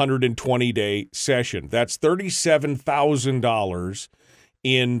 120-day session, that's $37,000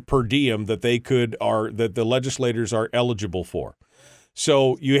 in per diem that that the legislators are eligible for.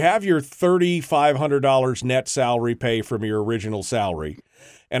 So you have your $3,500 net salary pay from your original salary.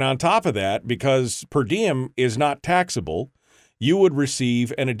 And on top of that, because per diem is not taxable, you would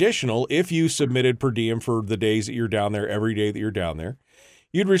receive an additional, if you submitted per diem for the days that you're down there, every day that you're down there,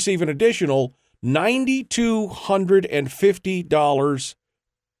 you'd receive an additional $9,250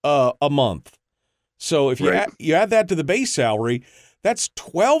 a month. So if you add that to the base salary, that's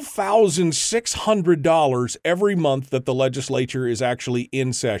 $12,600 every month that the legislature is actually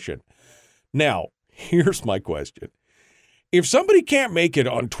in session. Now, here's my question. If somebody can't make it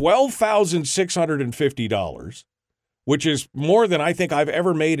on $12,650, which is more than I think I've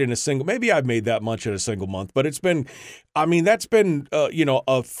ever made in a single, maybe I've made that much in a single month, but it's been, that's been,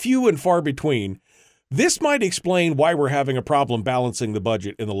 a few and far between. This might explain why we're having a problem balancing the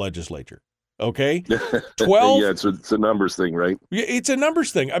budget in the legislature. Okay? 12. Yeah, it's a numbers thing, right? It's a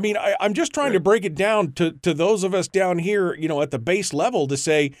numbers thing. I mean, I'm just trying to break it down to those of us down here, at the base level to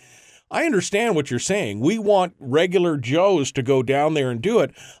say, I understand what you're saying. We want regular Joes to go down there and do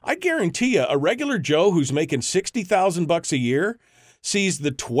it. I guarantee you, a regular Joe who's making $60,000 a year sees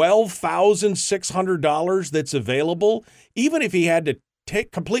the $12,600 that's available, even if he had to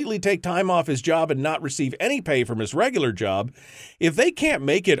completely take time off his job and not receive any pay from his regular job. If they can't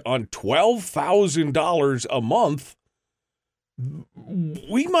make it on $12,000 a month,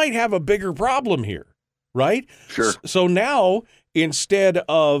 we might have a bigger problem here, right? Sure. So now, instead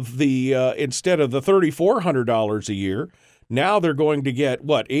of the $3,400 a year, now they're going to get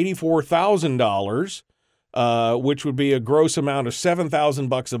 $84,000, which would be a gross amount of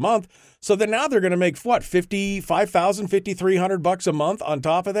 $7,000 a month. So then now they're going to make $55,000, $5,300 a month on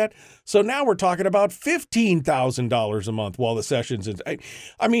top of that. So now we're talking about $15,000 a month while the session's in.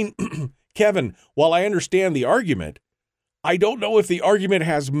 I mean, Kevin, while I understand the argument, I don't know if the argument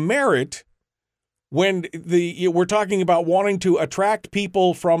has merit when we're talking about wanting to attract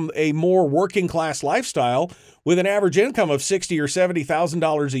people from a more working class lifestyle with an average income of $60,000 or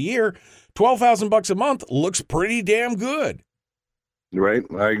 $70,000 a year. $12,000 a month looks pretty damn good. Right,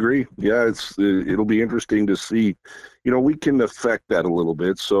 I agree. Yeah, it'll be interesting to see. We can affect that a little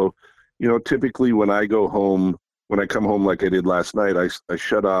bit. So, typically when I come home like I did last night, I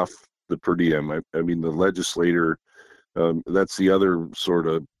shut off the per diem. I mean, the legislator. That's the other sort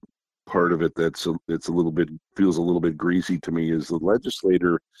of part of it feels a little bit greasy to me, is the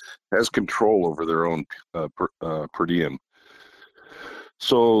legislator has control over their own per diem.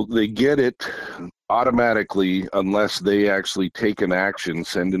 So they get it automatically unless they actually take an action,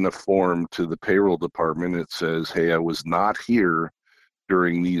 send in a form to the payroll department. It says, hey, I was not here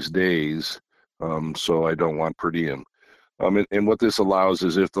during these days, so I don't want per diem. And what this allows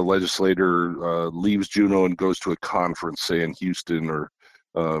is if the legislator leaves Juneau and goes to a conference, say in Houston or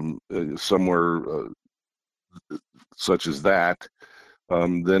somewhere such as that,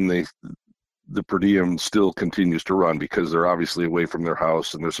 then the per diem still continues to run because they're obviously away from their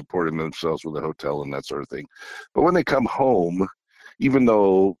house and they're supporting themselves with a hotel and that sort of thing. But when they come home, even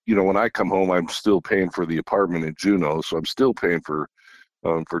though, when I come home, I'm still paying for the apartment in Juneau, so I'm still paying for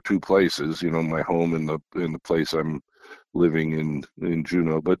two places, my home and the place I'm living in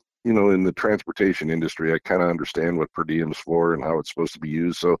Juneau. But, in the transportation industry, I kind of understand what per diem's for and how it's supposed to be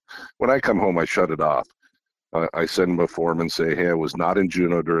used. So when I come home, I shut it off. I send them a form and say, hey, I was not in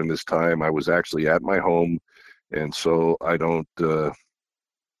Juneau during this time. I was actually at my home, and so I don't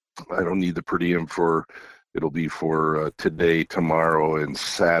need the per diem it'll be for today, tomorrow, and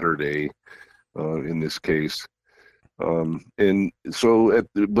Saturday, in this case. And so,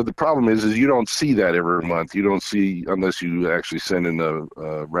 but the problem is you don't see that every month. You don't see unless you actually send in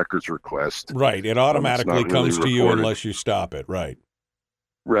a records request. Right. It automatically comes to you unless you stop it. Right.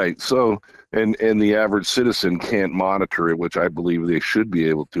 Right. So, and the average citizen can't monitor it, which I believe they should be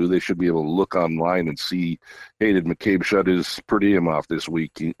able to. They should be able to look online and see, hey, did McCabe shut his per diem off this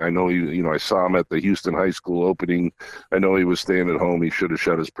week? I know I saw him at the Houston High School opening. I know he was staying at home. He should have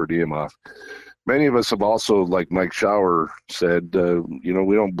shut his per diem off. Many of us have also, like Mike Schauer said,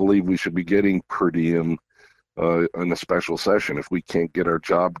 we don't believe we should be getting per diem in a special session if we can't get our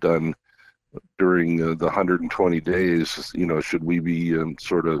job done during the 120 days. Should we be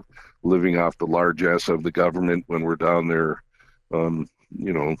sort of living off the largesse of the government when we're down there, doing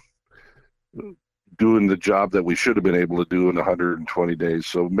the job that we should have been able to do in 120 days?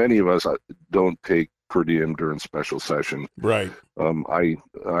 So many of us don't take per diem during special session. Right.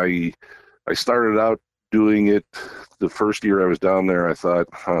 I started out doing it the first year I was down there. I thought,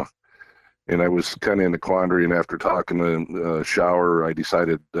 and I was kind of in a quandary. And after talking to Schauer, I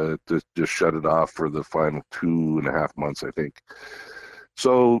decided to just shut it off for the final 2.5 months, I think.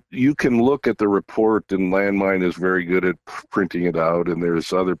 So you can look at the report, and Landmine is very good at printing it out, and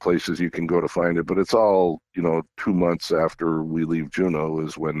there's other places you can go to find it, but it's all, 2 months after we leave Juneau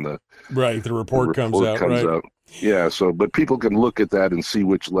is when the report comes out. Right. Yeah, but people can look at that and see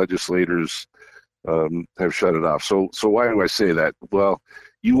which legislators have shut it off. So why do I say that? Well,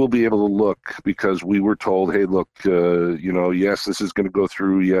 you will be able to look because we were told, hey, look, yes, this is going to go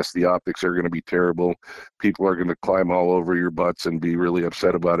through. Yes, the optics are going to be terrible. People are going to climb all over your butts and be really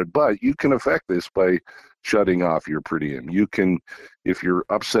upset about it. But you can affect this by shutting off your per diem. You can, if you're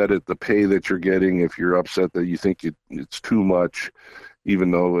upset at the pay that you're getting, if you're upset that you think it's too much,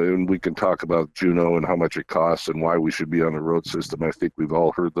 even though, and we can talk about Juneau and how much it costs and why we should be on the road system. I think we've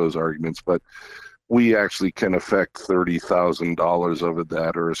all heard those arguments, but we actually can affect $30,000 of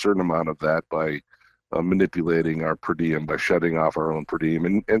that or a certain amount of that by manipulating our per diem, by shutting off our own per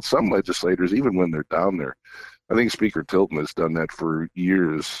diem. And some legislators, even when they're down there, I think Speaker Tilton has done that for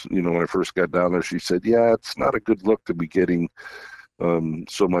years. When I first got down there, she said, yeah, it's not a good look to be getting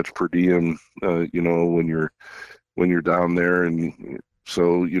so much per diem, when you're down there. And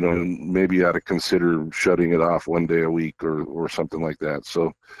so, maybe you ought to consider shutting it off one day a week or something like that.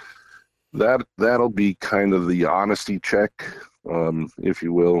 So that'll be kind of the honesty check, if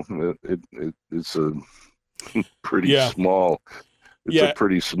you will. It's a pretty small. It's a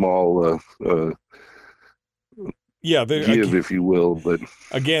pretty small give, if you will. But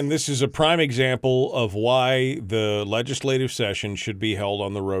again, this is a prime example of why the legislative session should be held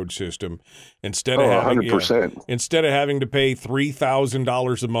on the road system instead of having 100%. Instead of having to pay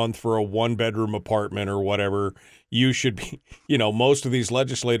 $3,000 a month for a one-bedroom apartment or whatever. You should be, most of these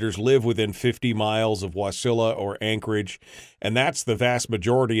legislators live within 50 miles of Wasilla or Anchorage, and that's the vast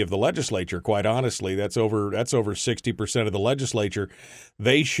majority of the legislature, quite honestly. That's over 60% of the legislature.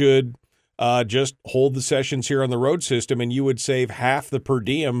 They should just hold the sessions here on the road system, and you would save half the per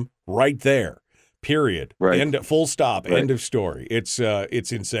diem right there, period. Right. End, full stop, right. End of story. It's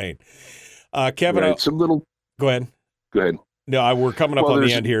insane. Kevin, right. Go ahead. Go ahead. No, we're coming up on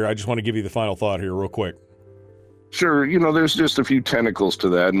the end here. I just want to give you the final thought here real quick. Sure. There's just a few tentacles to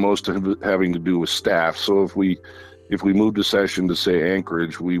that, and most of it having to do with staff. So if we moved a session to, say,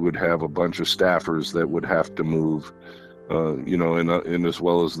 Anchorage, we would have a bunch of staffers that would have to move, and as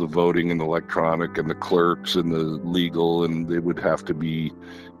well as the voting and the electronic and the clerks and the legal, and they would have to be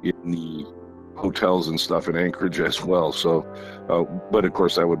in the hotels and stuff in Anchorage as well. So, but of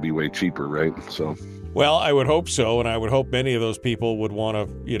course that would be way cheaper, right? So. Well, I would hope so, and I would hope many of those people would want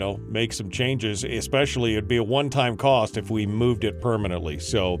to, make some changes, especially it'd be a one-time cost if we moved it permanently.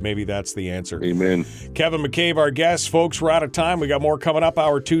 So maybe that's the answer. Amen. Kevin McCabe, our guest. Folks, we're out of time. We got more coming up.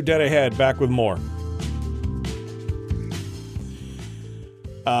 Hour 2 dead ahead. Back with more.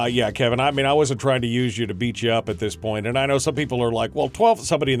 Kevin, I wasn't trying to use you to beat you up at this point, and I know some people are like, well,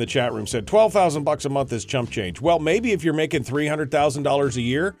 somebody in the chat room said $12,000 a month is chump change. Well, maybe if you're making $300,000 a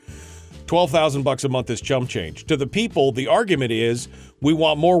year, $12,000 a month is chump change. To the people, the argument is we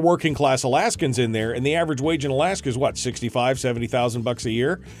want more working class Alaskans in there, and the average wage in Alaska is what, $65,000, $70,000 a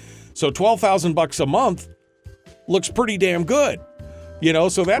year? So $12,000 a month looks pretty damn good.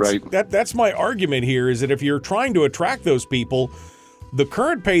 So that's right. That's my argument here, is that if you're trying to attract those people, the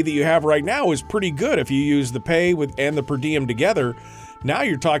current pay that you have right now is pretty good. If you use the pay and the per diem together, now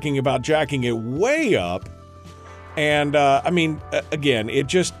you're talking about jacking it way up. And again, it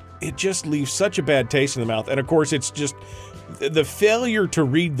just leaves such a bad taste in the mouth. And of course, it's just the failure to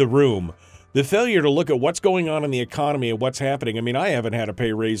read the room, the failure to look at what's going on in the economy and what's happening. I haven't had a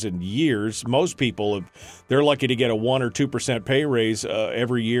pay raise in years. Most people, they're lucky to get a 1 or 2% pay raise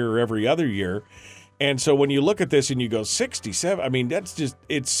every year or every other year. And so when you look at this and you go 67, that's just,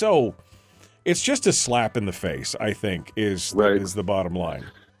 it's just a slap in the face, I think, is the bottom line.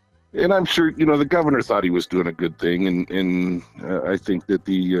 And I'm sure, the governor thought he was doing a good thing. And I think that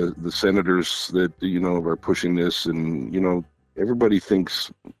the senators that, are pushing this, and, everybody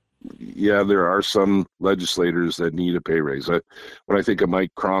thinks, there are some legislators that need a pay raise. When I think of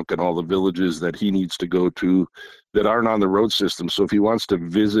Mike Cronk and all the villages that he needs to go to that aren't on the road system. So if he wants to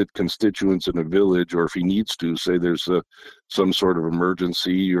visit constituents in a village, or if he needs to, say there's some sort of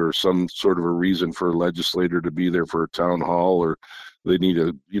emergency or some sort of a reason for a legislator to be there for a town hall, or they need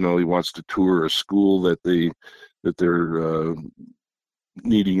he wants to tour a school that they're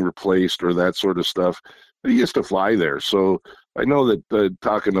needing replaced, or that sort of stuff, he has to fly there. So I know that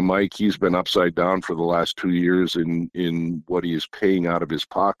talking to Mike, he's been upside down for the last 2 years in what he is paying out of his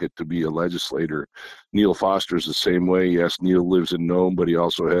pocket to be a legislator. Neil Foster's the same way. Yes, Neil lives in Nome, but he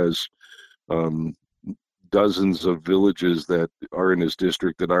also has dozens of villages that are in his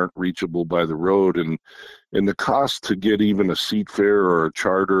district that aren't reachable by the road, and the cost to get even a seat fare or a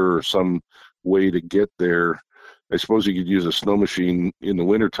charter or some way to get there. I suppose you could use a snow machine in the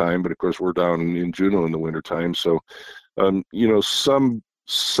wintertime, but of course we're down in Juneau in the wintertime. So,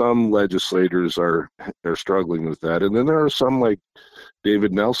 some legislators are struggling with that. And then there are some like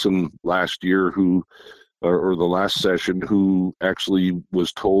David Nelson last year or the last session, who actually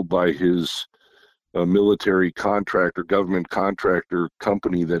was told by his military contractor, government contractor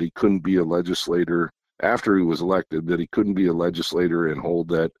company that he couldn't be a legislator after he was elected, that he couldn't be a legislator and hold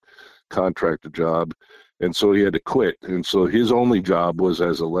that contractor job. And so he had to quit. And so his only job was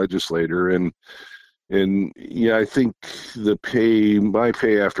as a legislator. And yeah, I think my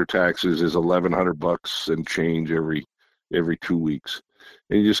pay after taxes is $1,100 and change every 2 weeks.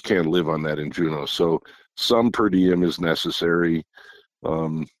 And you just can't live on that in Juneau. So some per diem is necessary.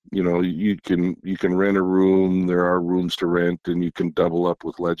 You can rent a room. There are rooms to rent, and you can double up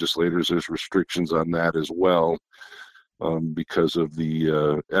with legislators. There's restrictions on that as well, because of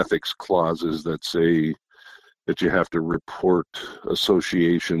the ethics clauses that say that you have to report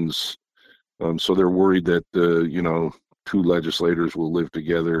associations. So they're worried that two legislators will live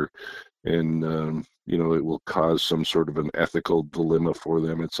together, and it will cause some sort of an ethical dilemma for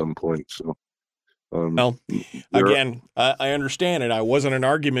them at some point. So. Well, again, I understand it. I wasn't an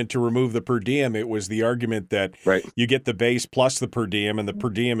argument to remove the per diem. It was the argument that you get the base plus the per diem, and the per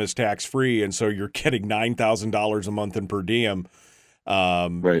diem is tax-free, and so you're getting $9,000 a month in per diem.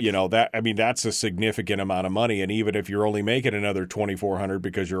 That's a significant amount of money, and even if you're only making another $2,400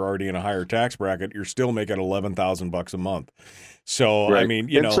 because you're already in a higher tax bracket, you're still making $11,000 a month. So,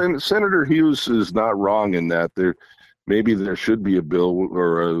 Senator Hughes is not wrong in that maybe there should be a bill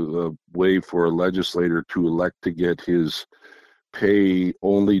or a way for a legislator to elect to get his pay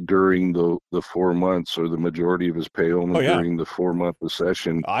only during the 4 months, or the majority of his pay only during the 4 month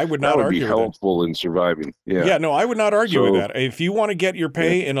session. I would not argue be helpful in surviving. I would not argue with that. If you want to get your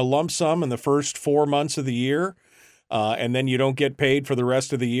pay in a lump sum in the first 4 months of the year, and then you don't get paid for the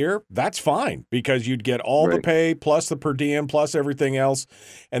rest of the year, that's fine, because you'd get all the pay plus the per diem plus everything else,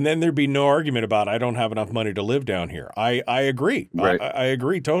 and then there'd be no argument about I don't have enough money to live down here. I agree. I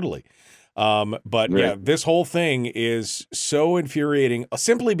agree totally. This whole thing is so infuriating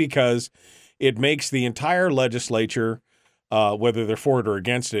simply because it makes the entire legislature, whether they're for it or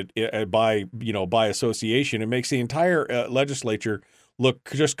against it, by association, it makes the entire legislature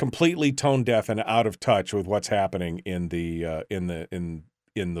look just completely tone deaf and out of touch with what's happening in the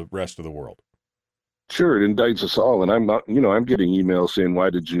rest of the world. Sure, it indicts us all, and I'm getting emails saying,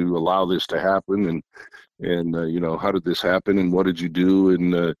 why did you allow this to happen, and how did this happen, and what did you do,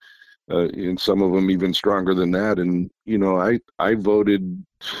 and some of them even stronger than that. And I voted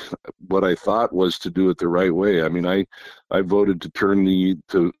what I thought was to do it the right way. I mean, I voted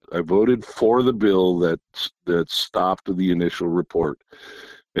I voted for the bill that stopped the initial report.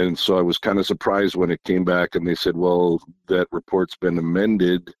 And so I was kind of surprised when it came back and they said, well, that report's been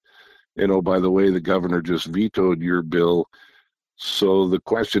amended, and oh, by the way, the governor just vetoed your bill. So the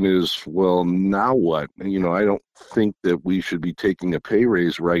question is, well, now what? I don't think that we should be taking a pay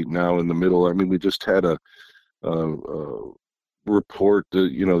raise right now in the middle. I mean, we just had a report,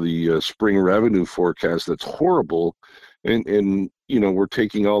 the spring revenue forecast that's horrible, and we're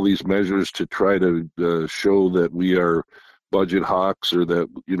taking all these measures to try to show that we are budget hawks, or that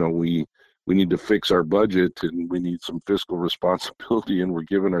we need to fix our budget and we need some fiscal responsibility, and we're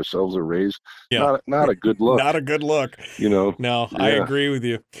giving ourselves a raise. Not a good look. Not a good look. No, I agree with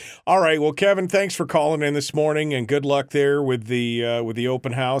you. All right. Well, Kevin, thanks for calling in this morning, and good luck there with the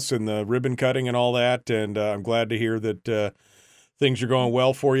open house and the ribbon cutting and all that. And I'm glad to hear that things are going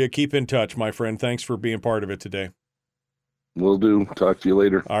well for you. Keep in touch, my friend. Thanks for being part of it today. Will do. Talk to you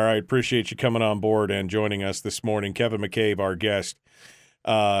later. All right. Appreciate you coming on board and joining us this morning. Kevin McCabe, our guest.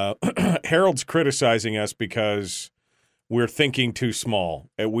 Harold's criticizing us because we're thinking too small.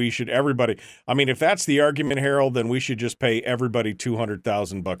 Everybody. I mean, if that's the argument, Harold, then we should just pay everybody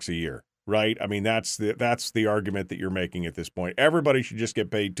 $200,000 a year, right? I mean, that's the argument that you're making at this point. Everybody should just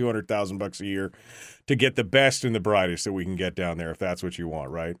get paid $200,000 a year to get the best and the brightest that we can get down there, if that's what you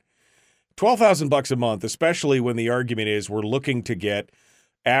want, right? $12,000 a month, especially when the argument is we're looking to get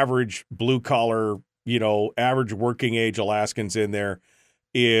average blue collar, average working age Alaskans in there,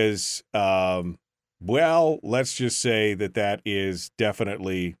 is, let's just say that is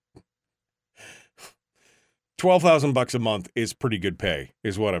definitely $12,000 a month is pretty good pay,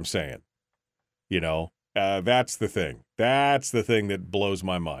 is what I'm saying. That's the thing. That's the thing that blows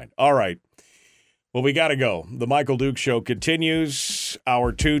my mind. All right. Well, we got to go. The Michael Duke Show continues.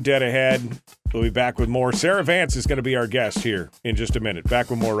 Hour 2 dead ahead. We'll be back with more. Sarah Vance is going to be our guest here in just a minute. Back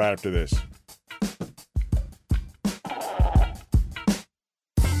with more right after this.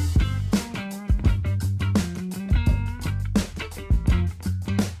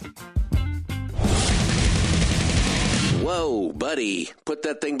 Whoa, buddy. Put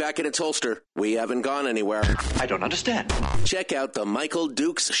that thing back in its holster. We haven't gone anywhere. I don't understand. Check out the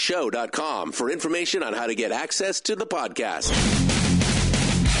MichaelDukesShow.com for information on how to get access to the podcast.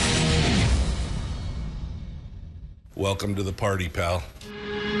 Welcome to the party, pal.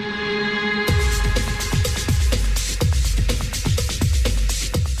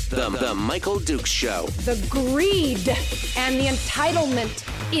 The Michael Dukes Show. The greed and the entitlement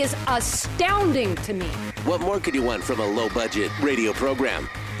is astounding to me. What more could you want from a low-budget radio program?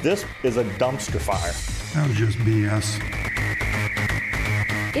 This is a dumpster fire. That was just BS.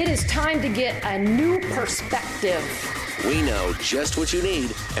 It is time to get a new perspective. We know just what you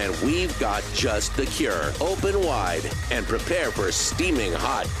need, and we've got just the cure. Open wide and prepare for a steaming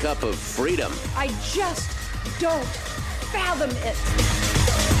hot cup of freedom. I just don't fathom it.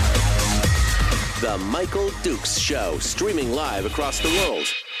 The Michael Dukes Show, streaming live across the world.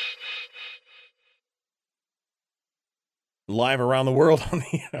 Live around the world on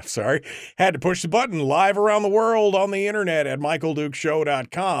the, I'm sorry, had to push the button. Live around the world on the internet at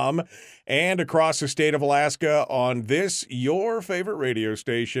MichaelDukesShow.com and across the state of Alaska on this, your favorite radio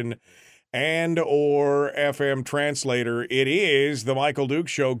station and or FM translator. It is the Michael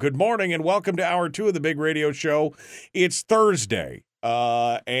Dukes Show. Good morning and welcome to hour 2 of the big radio show. It's Thursday.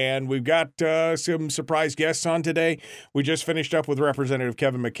 And we've got some surprise guests on today. We just finished up with Representative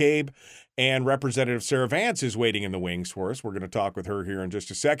Kevin McCabe, and Representative Sarah Vance is waiting in the wings for us. We're going to talk with her here in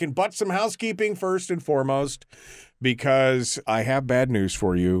just a second. But some housekeeping first and foremost, because I have bad news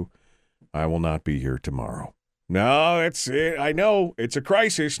for you. I will not be here tomorrow. No, I know it's a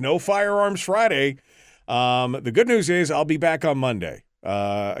crisis. No Firearms Friday. The good news is I'll be back on Monday.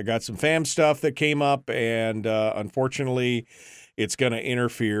 I got some fam stuff that came up, and unfortunately, it's going to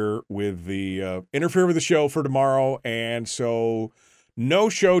interfere with the show for tomorrow, and so no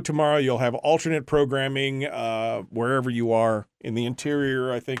show tomorrow. You'll have alternate programming wherever you are in the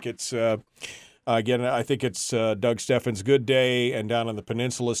interior. I think it's Doug Steffen's Good Day, and down on the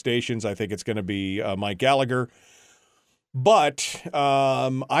Peninsula stations, I think it's going to be Mike Gallagher. But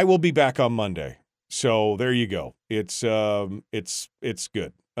I will be back on Monday, so there you go. It's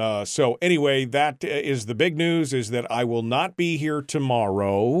good. So anyway, that is the big news, is that I will not be here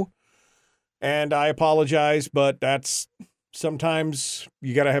tomorrow, and I apologize, but that's sometimes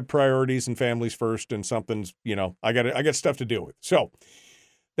you got to have priorities and families first, and something's, I got stuff to deal with. So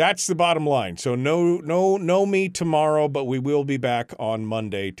that's the bottom line. So no me tomorrow, but we will be back on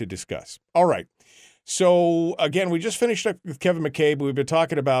Monday to discuss. All right. So, again, we just finished up with Kevin McCabe. We've been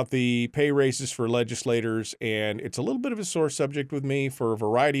talking about the pay raises for legislators, and it's a little bit of a sore subject with me for a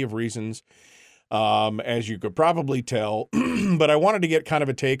variety of reasons, as you could probably tell. But I wanted to get kind of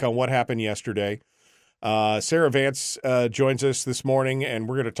a take on what happened yesterday. Sarah Vance joins us this morning, and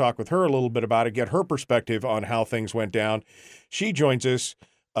we're going to talk with her a little bit about it, get her perspective on how things went down. She joins us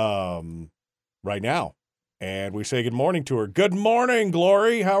right now, and we say good morning to her. Good morning,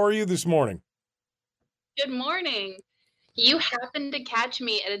 Glory. How are you this morning? Good morning. You happened to catch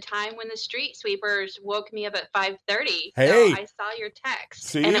me at a time when the street sweepers woke me up at 5:30. Hey. So I saw your text.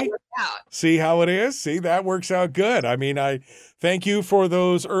 See? And it worked out. See how it is? See, that works out good. I mean, I thank you for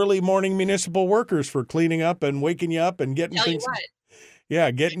those early morning municipal workers for cleaning up and waking you up and getting Tell things. you what. Yeah,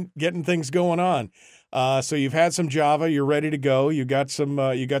 getting things going on. So you've had some Java, you're ready to go. You got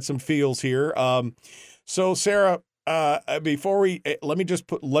some feels here. So Sarah, before we let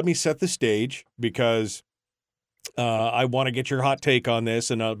me set the stage, because I want to get your hot take on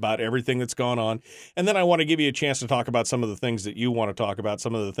this and about everything that's gone on, and then I want to give you a chance to talk about some of the things that you want to talk about,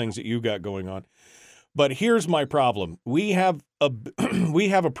 some of the things that you got going on. But here's my problem: we have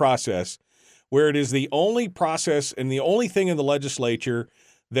a process where it is the only process and the only thing in the legislature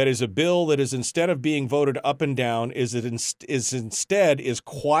that is a bill that is, instead of being voted up and down, is instead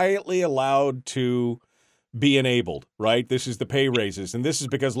quietly allowed to be enabled, right? This is the pay raises. And this is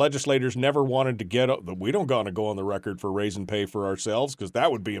because legislators never wanted to we don't want to go on the record for raising pay for ourselves, because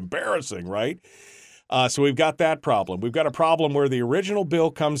that would be embarrassing, right? So we've got that problem. We've got a problem where the original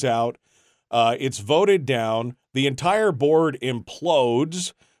bill comes out, it's voted down, the entire board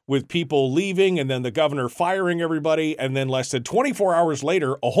implodes, with people leaving and then the governor firing everybody. And then less than 24 hours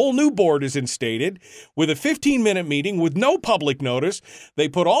later, a whole new board is instated with a 15-minute meeting with no public notice. They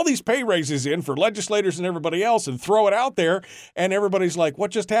put all these pay raises in for legislators and everybody else and throw it out there. And everybody's like,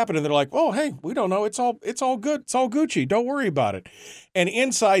 what just happened? And they're like, oh, hey, we don't know. It's all good. It's all Gucci. Don't worry about it. And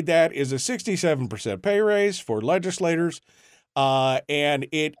inside that is a 67% pay raise for legislators. And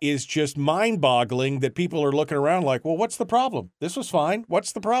it is just mind-boggling that people are looking around like, well, what's the problem? This was fine.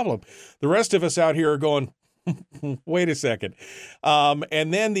 What's the problem? The rest of us out here are going, wait a second.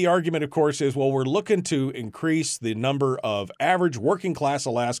 And then the argument, of course, is, well, we're looking to increase the number of average working class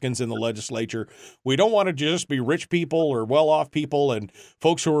Alaskans in the legislature. We don't want to just be rich people or well-off people and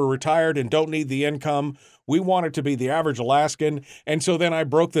folks who are retired and don't need the income. We want it to be the average Alaskan. And so then I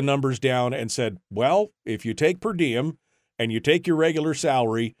broke the numbers down and said, well, if you take per diem and you take your regular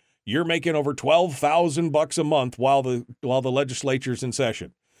salary, you're making over $12,000 a month while the legislature's in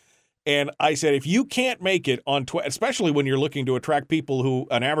session. And I said, if you can't make it on, especially when you're looking to attract people who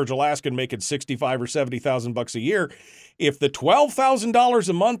an average Alaskan making $65,000 or $70,000 a year, if the $12,000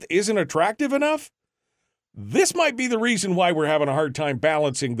 a month isn't attractive enough, this might be the reason why we're having a hard time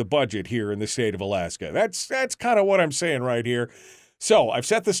balancing the budget here in the state of Alaska. That's kind of what I'm saying right here. So I've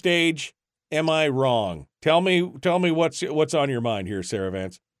set the stage. Am I wrong? Tell me what's on your mind here, Sarah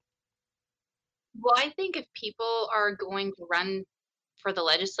Vance. Well, I think if people are going to run for the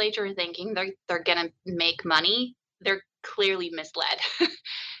legislature thinking they're going to make money, they're clearly misled.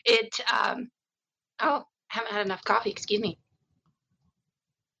 I haven't had enough coffee, excuse me.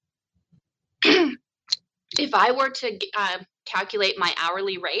 If I were to calculate my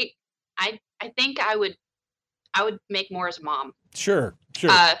hourly rate, I think I would make more as a mom. Sure.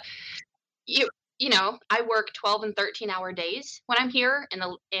 You know, I work 12 and 13-hour days when I'm here, and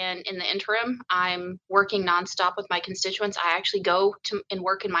in the interim, I'm working nonstop with my constituents. I actually go to and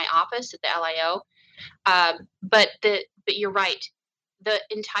work in my office at the LIO. But you're right. The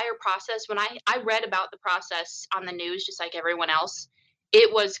entire process, when I read about the process on the news, just like everyone else,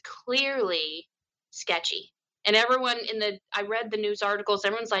 it was clearly sketchy. And I read the news articles.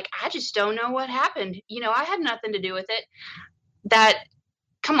 Everyone's like, I just don't know what happened. You know, I had nothing to do with it.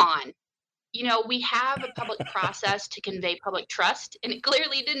 Come on. You know, we have a public process to convey public trust, and it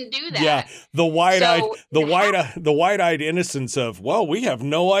clearly didn't do that. Yeah, the wide-eyed innocence of, well, we have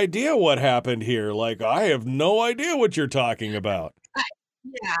no idea what happened here. Like, I have no idea what you're talking about.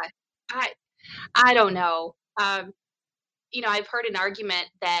 I don't know. You know, I've heard an argument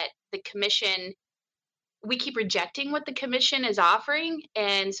that the commission, we keep rejecting what the commission is offering,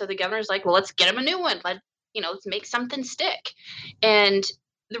 and so the governor's like, well, let's get him a new one. Let's make something stick. And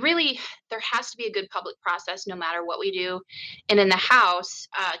there has to be a good public process no matter what we do. And in the House,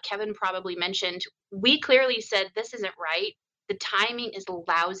 Kevin probably mentioned, we clearly said this isn't right. The timing is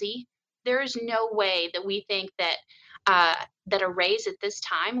lousy. There is no way that we think that a raise at this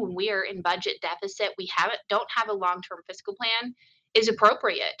time, when we are in budget deficit, don't have a long-term fiscal plan, is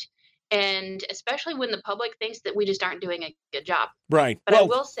appropriate. And especially when the public thinks that we just aren't doing a good job. Right. But I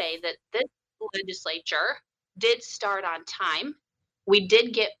will say that this legislature did start on time. We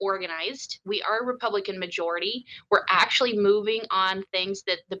did get organized. We are a Republican majority. We're actually moving on things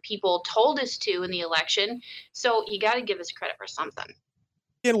that the people told us to in the election. So you got to give us credit for something.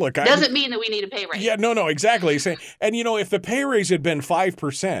 Yeah, look, doesn't mean that we need a pay raise. Yeah, no, exactly. And you know, if the pay raise had been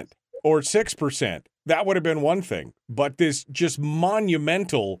 5% or 6%, that would have been one thing. But this just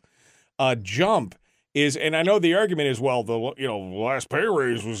monumental jump is, and I know the argument is, well, the last pay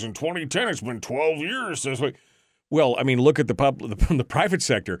raise was in 2010. It's been 12 years. Well, I mean, look at the private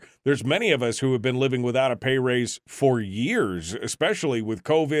sector. There's many of us who have been living without a pay raise for years, especially with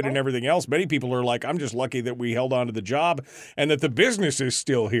COVID and everything else. Many people are like, I'm just lucky that we held on to the job and that the business is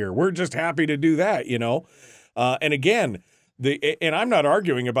still here. We're just happy to do that, you know. And again, and I'm not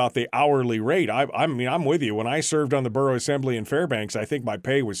arguing about the hourly rate. I mean, I'm with you. When I served on the Borough Assembly in Fairbanks, I think my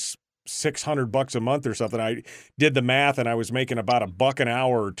pay was $600 a month or something. I did the math and I was making about $1 an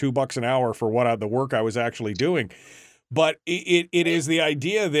hour or $2 an hour for the work I was actually doing. But it is the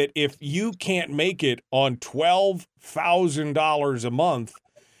idea that if you can't make it on $12,000 a month,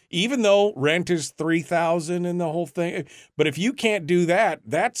 even though rent is $3,000 and the whole thing, but if you can't do that,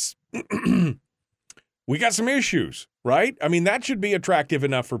 that's we got some issues, right? I mean, that should be attractive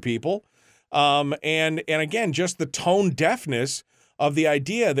enough for people. And again, just the tone deafness of the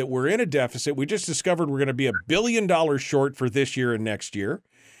idea that we're in a deficit. We just discovered we're going to be $1 billion short for this year and next year.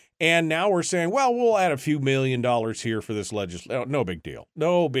 And now we're saying, well, we'll add a few $1 million here for this legislation. No big deal.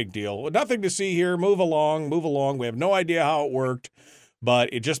 No big deal. Nothing to see here. Move along. We have no idea how it worked,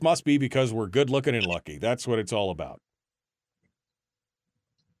 but it just must be because we're good looking and lucky. That's what it's all about.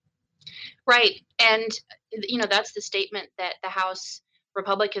 Right. And, that's the statement that the House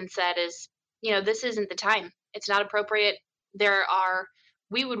Republicans said is, this isn't the time. It's not appropriate.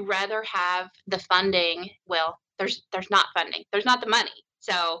 We would rather have the funding. Well, there's not funding. There's not the money.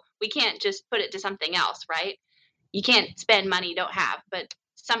 So we can't just put it to something else, right? You can't spend money you don't have, but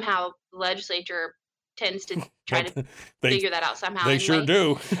somehow the legislature tends to try to they figure that out somehow they anyway. sure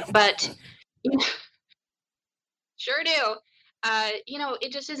do. But sure do.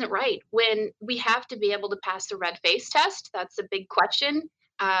 It just isn't right when we have to be able to pass the red face test. That's a big question.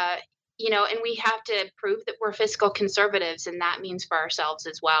 Uh, and we have to prove that we're fiscal conservatives, and that means for ourselves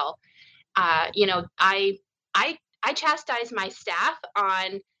as well. I chastise my staff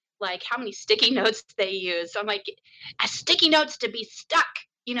on like how many sticky notes they use. So I'm like, sticky notes to be stuck.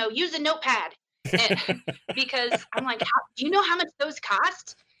 Use a notepad, and, because I'm like, do you know how much those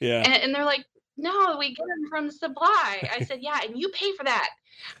cost? Yeah. And they're like, no, we get them from supply. I said, yeah, and you pay for that.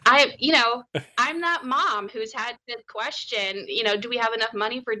 I'm that mom who's had to question, do we have enough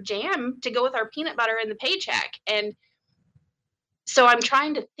money for jam to go with our peanut butter in the paycheck? And so I'm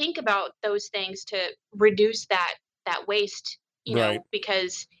trying to think about those things to reduce that waste, Right.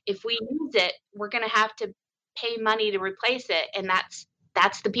 because if we use it, we're going to have to pay money to replace it, and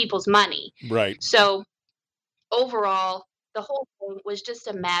that's the people's money. Right. So overall, the whole thing was just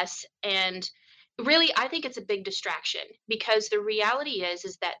a mess, and really I think it's a big distraction, because the reality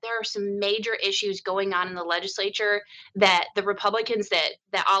is that there are some major issues going on in the legislature that the Republicans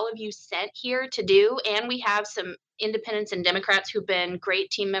that all of you sent here to do, and we have some independents and Democrats who've been great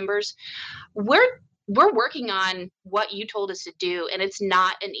team members. We're working on what you told us to do, and it's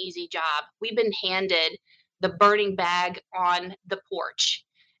not an easy job. We've been handed the burning bag on the porch,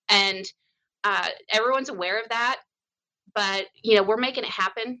 and everyone's aware of that. But we're making it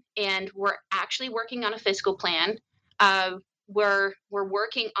happen, and we're actually working on a fiscal plan. We're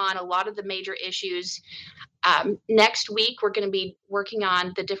working on a lot of the major issues. Next week, we're going to be working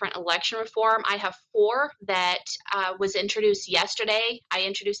on the different election reform. I have 4 that was introduced yesterday. I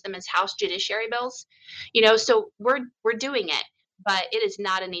introduced them as House Judiciary bills. So we're doing it, but it is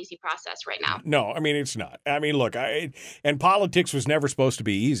not an easy process right now. No, I mean, it's not. I mean, look, and politics was never supposed to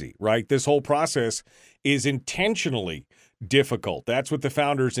be easy, right? This whole process is intentionally difficult. That's what the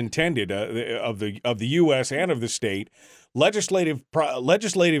founders intended of the U.S. and of the state. Legislative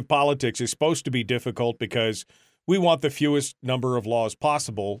politics is supposed to be difficult because we want the fewest number of laws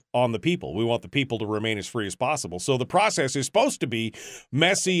possible on the people. We want the people to remain as free as possible. So the process is supposed to be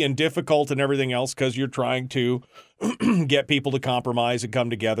messy and difficult and everything else because you're trying to get people to compromise and come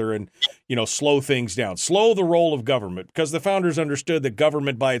together and, slow things down, slow the roll of government, because the founders understood that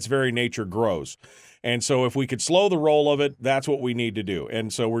government by its very nature grows. And so if we could slow the roll of it, that's what we need to do.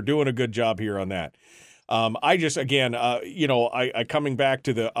 And so we're doing a good job here on that. I just, again, I coming back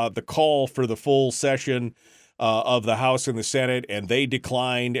to the call for the full session of the House and the Senate, and they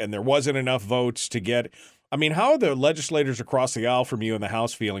declined, and there wasn't enough votes to get. I mean, how are the legislators across the aisle from you in the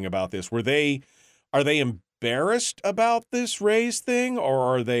House feeling about this? Are they embarrassed about this raise thing, or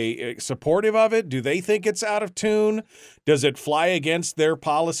are they supportive of it? Do they think it's out of tune? Does it fly against their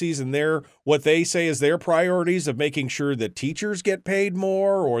policies and what they say is their priorities of making sure that teachers get paid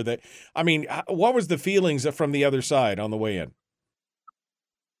more, or that? I mean, what was the feelings from the other side on the way in?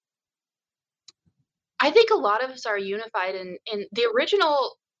 I think a lot of us are unified in the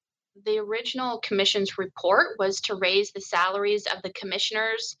original commission's report was to raise the salaries of the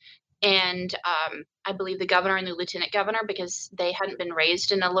commissioners and I believe the governor and the lieutenant governor, because they hadn't been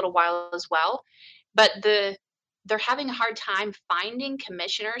raised in a little while as well. But they're having a hard time finding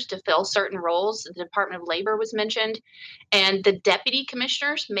commissioners to fill certain roles. The Department of Labor was mentioned, and the deputy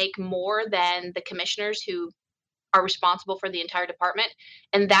commissioners make more than the commissioners who are responsible for the entire department.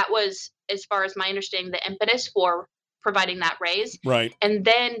 And that was, as far as my understanding, the impetus for providing that raise. Right. And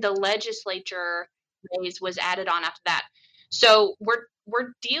then the legislature raise was added on after that. So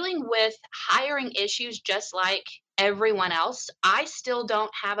we're dealing with hiring issues just like everyone else. I still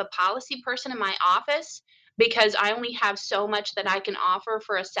don't have a policy person in my office because I only have so much that I can offer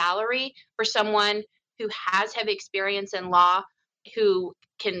for a salary for someone who has heavy experience in law, who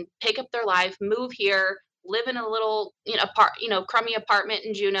can pick up their life, move here, live in a little, crummy apartment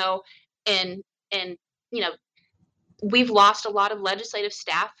in Juneau, and we've lost a lot of legislative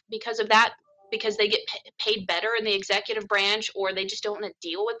staff because of that, because they get paid better in the executive branch, or they just don't want to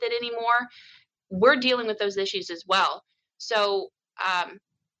deal with it anymore. We're dealing with those issues as well. So,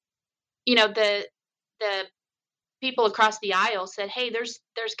 the people across the aisle said, hey, there's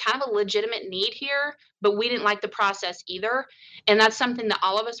kind of a legitimate need here, but we didn't like the process either. And that's something that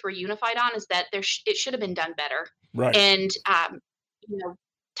all of us were unified on, is that it should have been done better. Right. And,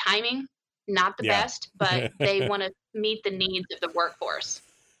 timing, not the Yeah. best, but they want to meet the needs of the workforce.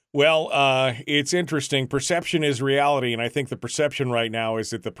 Well, it's interesting. Perception is reality, and I think the perception right now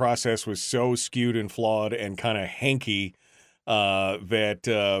is that the process was so skewed and flawed and kind of hanky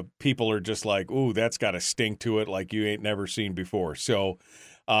that people are just like, ooh, that's got a stink to it like you ain't never seen before. So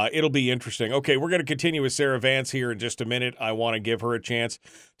it'll be interesting. Okay, we're going to continue with Sarah Vance here in just a minute. I want to give her a chance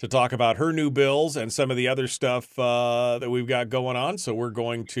to talk about her new bills and some of the other stuff that we've got going on. So we're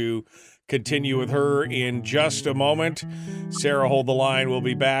going to continue with her in just a moment. Sarah, hold the line. We'll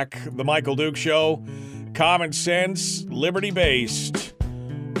be back. The Michael Duke Show. Common sense, liberty-based,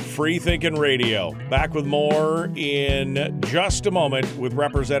 free-thinking radio. Back with more in just a moment with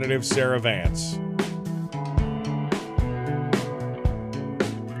Representative Sarah Vance.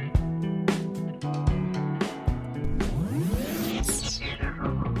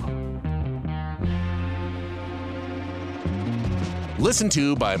 Listened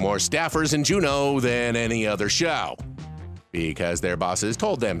to by more staffers in Juneau than any other show, because their bosses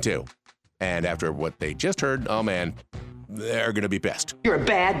told them to. And after what they just heard, oh man, they're going to be pissed. You're a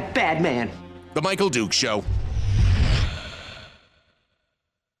bad, bad man. The Michael Duke Show.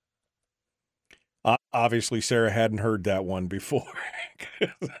 Obviously, Sarah hadn't heard that one before.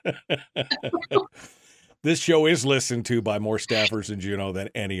 This show is listened to by more staffers in Juneau than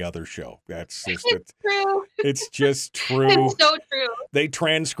any other show. That's just True. It's just true. It's so true. They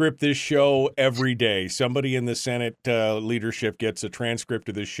transcript this show every day. Somebody in the Senate leadership gets a transcript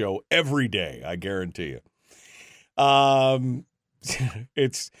of this show every day. I guarantee you.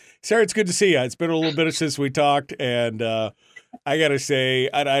 It's Sarah. It's good to see you. It's been a little bit since we talked, and I gotta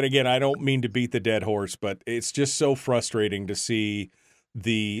say, again, I don't mean to beat the dead horse, but it's just so frustrating to see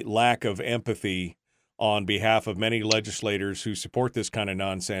the lack of empathy on behalf of many legislators who support this kind of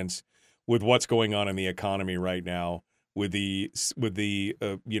nonsense with what's going on in the economy right now, with the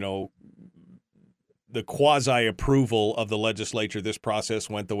quasi approval of the legislature. This process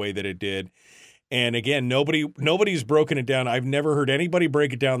went the way that it did. And again, nobody's broken it down. I've never heard anybody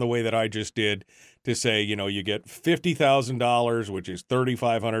break it down the way that I just did, to say, you get $50,000, which is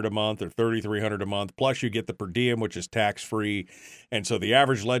 $3,500 a month or $3,300 a month, plus you get the per diem, which is tax free, and so the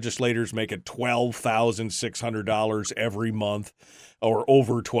average legislators make it $12,600 every month, or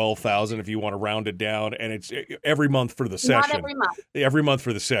over $12,000 if you want to round it down, and it's every month for the session. Not every month. Every month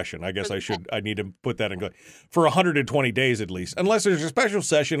for the session. I guess I need to put that in for 120 days at least, unless there's a special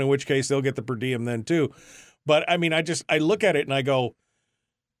session, in which case they'll get the per diem then too. But I mean, I look at it and I go,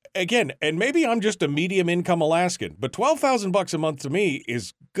 again, and maybe I'm just a medium income Alaskan, but $12,000 a month to me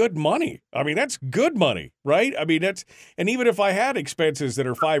is good money. I mean, that's good money, right? I mean, and even if I had expenses that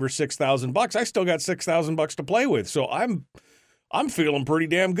are $5,000 or $6,000, I still got $6,000 to play with. So I'm feeling pretty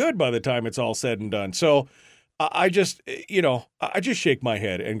damn good by the time it's all said and done. So I just shake my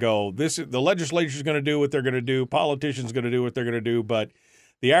head and go, the legislature's going to do what they're going to do. Politicians going to do what they're going to do. But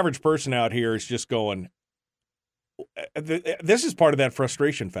the average person out here is just going, this is part of that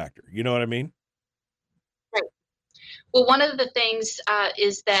frustration factor. You know what I mean? Right. Well, one of the things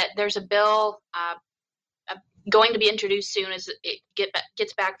is that there's a bill going to be introduced soon as it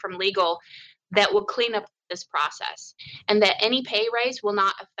gets back from legal that will clean up this process, and that any pay raise will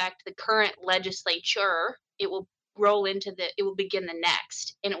not affect the current legislature. It will it will begin the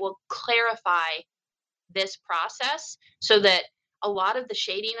next, and it will clarify this process so that a lot of the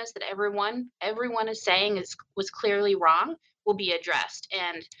shadiness that everyone is saying was clearly wrong will be addressed.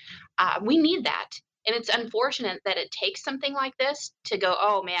 And we need that. And it's unfortunate that it takes something like this to go,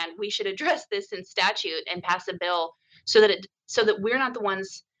 oh man, we should address this in statute and pass a bill so that we're not the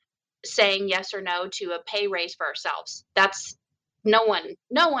ones saying yes or no to a pay raise for ourselves. That's no one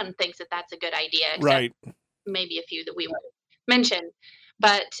thinks that that's a good idea, except right. Maybe a few that we won't mention.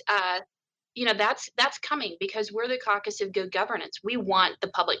 But that's coming because we're the caucus of good governance. We want the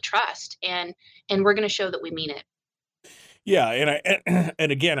public trust, and we're going to show that we mean it. Yeah,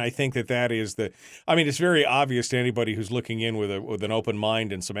 and again, I think that is it's very obvious to anybody who's looking in with an open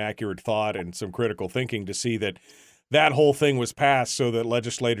mind and some accurate thought and some critical thinking to see that whole thing was passed so that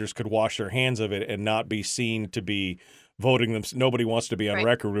legislators could wash their hands of it and not be seen to be voting them. Nobody wants to be on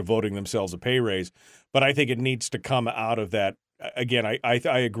record with voting themselves a pay raise, but I think it needs to come out of that. Again,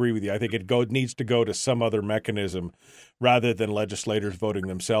 I agree with you. I think it needs to go to some other mechanism rather than legislators voting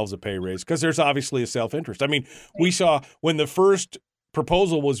themselves a pay raise, because there's obviously a self-interest. I mean, we saw when the first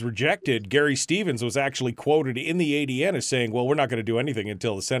proposal was rejected, Gary Stevens was actually quoted in the ADN as saying, well, we're not going to do anything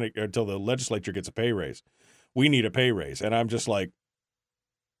until the legislature gets a pay raise. We need a pay raise. And I'm just like,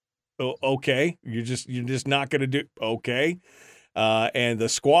 oh, okay, you're just not going to do, okay. And the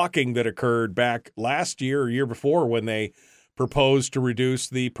squawking that occurred back last year or year before when they proposed to reduce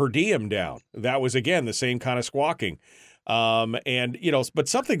the per diem down. That was, again, the same kind of squawking. And but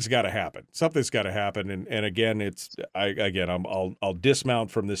something's got to happen. Something's got to happen. And again, I'll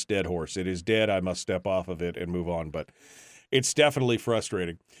dismount from this dead horse. It is dead. I must step off of it and move on. But it's definitely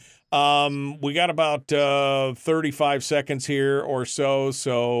frustrating. We got about 35 seconds here or so.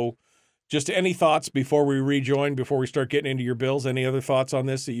 So just any thoughts before we rejoin, before we start getting into your bills? Any other thoughts on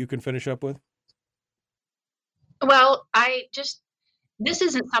this that you can finish up with? Well, this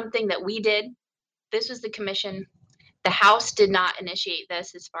isn't something that we did. This was the commission. The House did not initiate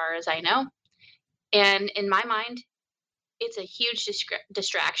this, as far as I know. And in my mind, it's a huge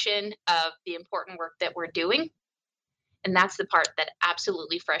distraction of the important work that we're doing. And that's the part that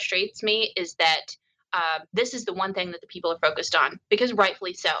absolutely frustrates me, is that this is the one thing that the people are focused on, because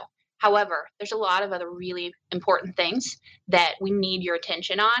rightfully so. However, there's a lot of other really important things that we need your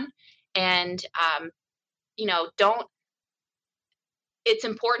attention on. And, it's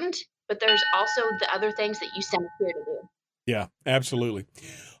important, but there's also the other things that you sent us here to do. Yeah, absolutely.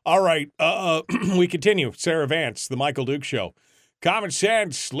 All right. We continue. Sarah Vance, The Michael Duke Show. Common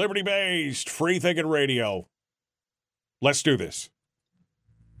sense, liberty-based, free-thinking radio. Let's do this.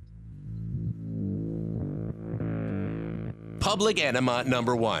 Public enema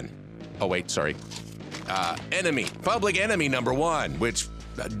number one. Oh, wait, sorry. Public enemy number one, which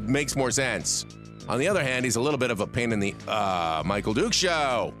makes more sense. On the other hand, he's a little bit of a pain in the Michael Duke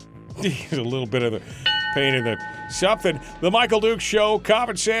Show. He's a little bit of the pain in the something. The Michael Duke Show,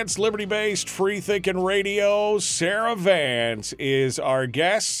 common sense, liberty-based, free-thinking radio. Sarah Vance is our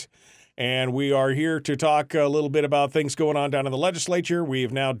guest, and we are here to talk a little bit about things going on down in the legislature. We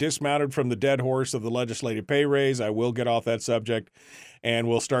have now dismounted from the dead horse of the legislative pay raise. I will get off that subject, and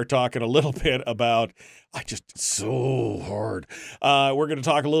we'll start talking a little bit about it's so hard. We're going to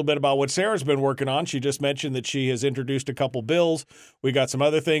talk a little bit about what Sarah's been working on. She just mentioned that she has introduced a couple bills. We got some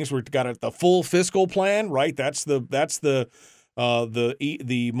other things. We've got the full fiscal plan, right? That's the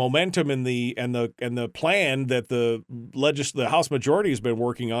momentum and the plan that the House majority has been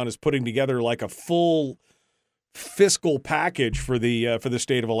working on, is putting together like a full fiscal package for the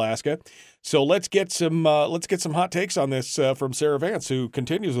state of Alaska. So let's get some hot takes on this from Sarah Vance, who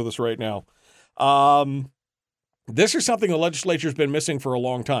continues with us right now. This is something the legislature's been missing for a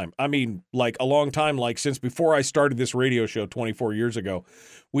long time. I mean, like a long time, like since before I started this radio show 24 years ago.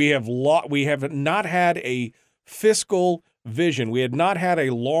 We have not had a fiscal vision. We had not had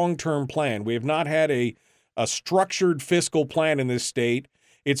a long-term plan. We have not had a structured fiscal plan in this state.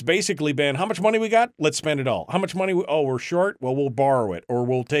 It's basically been, how much money we got? Let's spend it all. How much money? We're short? Well, we'll borrow it, or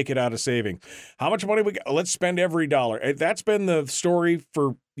we'll take it out of saving. How much money we got? Let's spend every dollar. That's been the story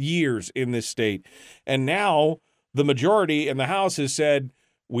for years in this state. And now the majority in the House has said,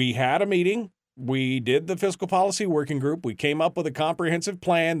 we had a meeting. We did the fiscal policy working group. We came up with a comprehensive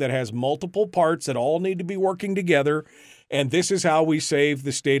plan that has multiple parts that all need to be working together. And this is how we save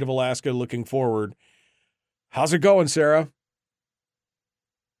the state of Alaska looking forward. How's it going, Sarah?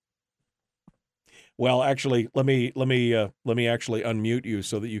 Well, actually, let me actually unmute you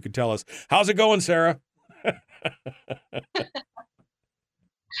so that you can tell us. How's it going, Sarah?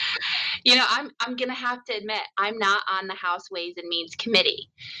 I'm going to have to admit, I'm not on the House Ways and Means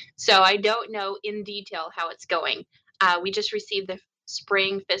Committee, so I don't know in detail how it's going. We just received the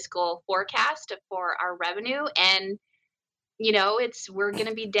spring fiscal forecast for our revenue, and we're going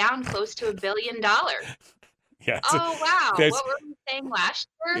to be down close to $1 billion. Yeah, oh, wow. What were we saying last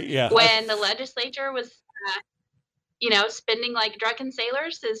year? Yeah. When the legislature was, spending like drunken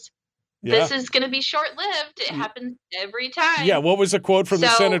sailors? This is going to be short-lived. It happens every time. Yeah, what was the quote from the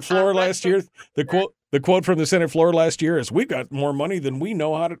Senate floor last year? The quote from the Senate floor last year is, "We've got more money than we know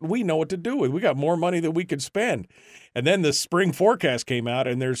what to do with. We got more money than we could spend." And then the spring forecast came out,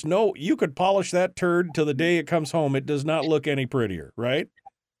 and you could polish that turd till the day it comes home. It does not look any prettier, right?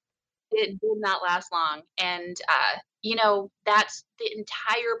 It did not last long. And, that's the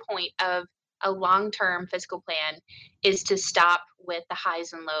entire point of a long-term fiscal plan, is to stop with the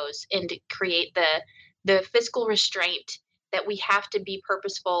highs and lows and to create the fiscal restraint that we have to be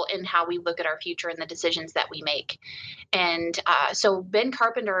purposeful in how we look at our future and the decisions that we make. And so Ben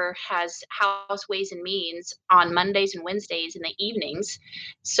Carpenter has House Ways and Means on Mondays and Wednesdays in the evenings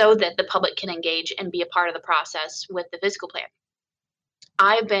so that the public can engage and be a part of the process with the fiscal plan.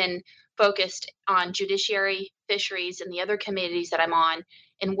 I've been focused on judiciary, fisheries, and the other committees that I'm on,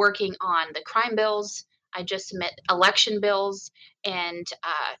 and working on the crime bills. I just submit election bills, and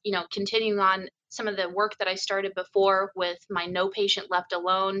continuing on some of the work that I started before with my No Patient Left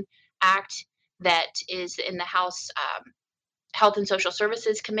Alone Act that is in the House Health and Social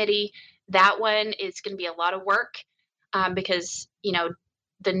Services Committee. That one is going to be a lot of work. because,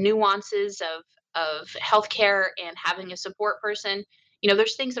 the nuances of healthcare and having a support person,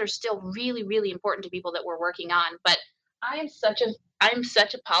 there's things that are still really, really important to people that we're working on. But I'm such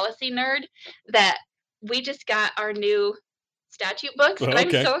a policy nerd that we just got our new statute books, and I'm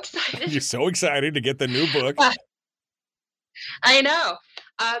Okay. so excited. You're so excited to get the new book. I know.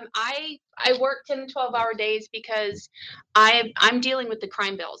 I work 10 to 12-hour days because I'm dealing with the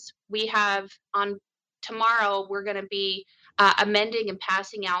crime bills. We have on tomorrow we're going to be amending and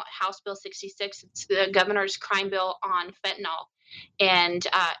passing out House Bill 66. It's the governor's crime bill on fentanyl, and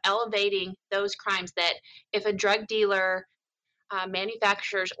elevating those crimes that if a drug dealer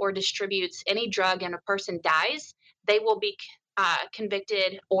manufactures or distributes any drug and a person dies, they will be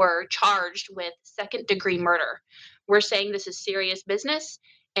convicted or charged with second-degree murder. We're saying this is serious business,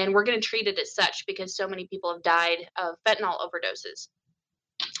 and we're going to treat it as such because so many people have died of fentanyl overdoses.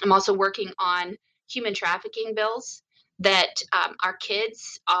 I'm also working on human trafficking bills that our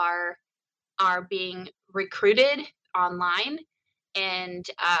kids are being recruited online, and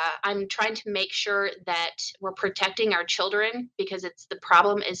I'm trying to make sure that we're protecting our children because the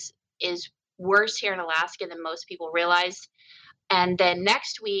problem is worse here in Alaska than most people realize. And then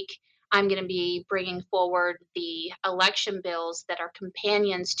next week, I'm going to be bringing forward the election bills that are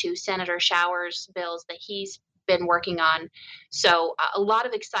companions to Senator Shower's bills that he's been working on. So a lot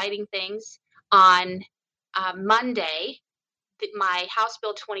of exciting things. On Monday, my House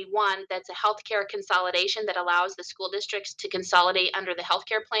Bill 21, that's a healthcare consolidation that allows the school districts to consolidate under the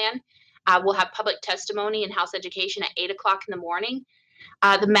healthcare plan. We'll have public testimony in House Education at 8 o'clock in the morning.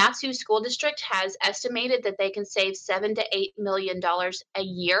 The Matsu School District has estimated that they can save $7 to $8 million a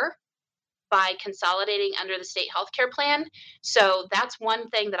year by consolidating under the state healthcare plan. So that's one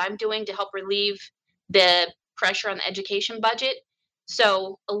thing that I'm doing to help relieve the pressure on the education budget.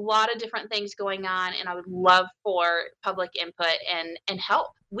 So a lot of different things going on, and I would love for public input and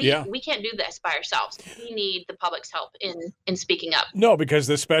help. We can't do this by ourselves. We need the public's help in speaking up. No, because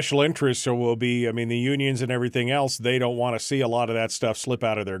the special interests will be, the unions and everything else, they don't want to see a lot of that stuff slip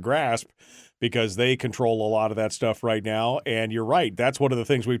out of their grasp because they control a lot of that stuff right now. And you're right. That's one of the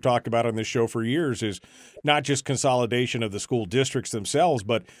things we've talked about on this show for years is not just consolidation of the school districts themselves,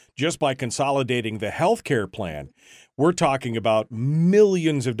 but just by consolidating the healthcare plan. We're talking about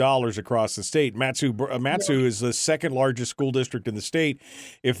millions of dollars across the state. Matsu is the second largest school district in the state.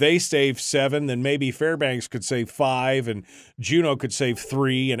 If they save 7, then maybe Fairbanks could save 5, and Juneau could save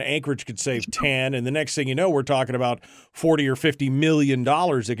 3, and Anchorage could save 10. And the next thing you know, we're talking about $40 or $50 million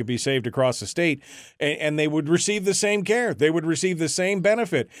that could be saved across the state, and they would receive the same care. They would receive the same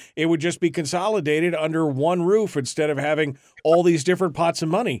benefit. It would just be consolidated under one roof instead of having all these different pots of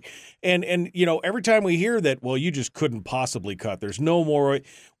money. And every time we hear that, well, you just couldn't possibly cut. There's no more.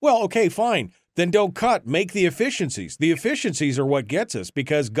 Well, okay, fine. Then don't cut. Make the efficiencies. The efficiencies are what gets us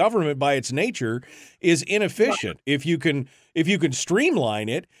because government by its nature is inefficient. If you can streamline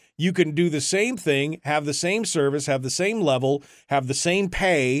it, you can do the same thing, have the same service, have the same level, have the same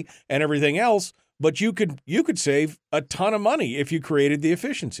pay and everything else, but you could save a ton of money if you created the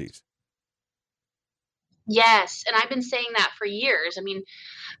efficiencies. Yes, and I've been saying that for years.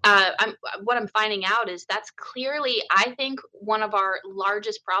 What I'm finding out is that's clearly, I think, one of our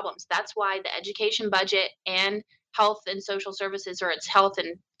largest problems. That's why the education budget and health and social services, or it's health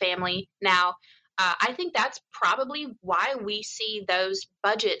and family now, I think that's probably why we see those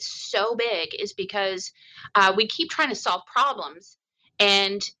budgets so big is because we keep trying to solve problems,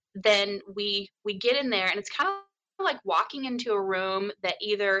 and then we get in there, and it's kind of like walking into a room that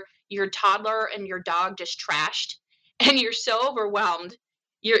either your toddler and your dog just trashed, and you're so overwhelmed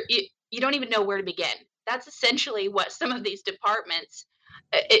you don't even know where to begin. That's essentially what some of these departments,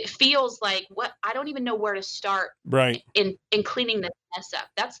 it feels like, what, I don't even know where to start right in cleaning this mess up.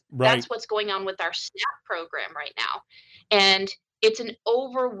 That's what's going on with our SNAP program right now, and it's an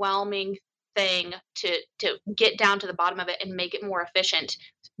overwhelming thing to get down to the bottom of it and make it more efficient.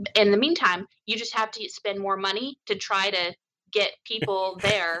 In the meantime, you just have to spend more money to try to get people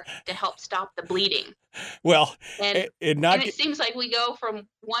there to help stop the bleeding. Well, and it seems like we go from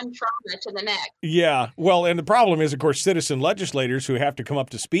one trauma to the next. Yeah. Well, and the problem is, of course, citizen legislators who have to come up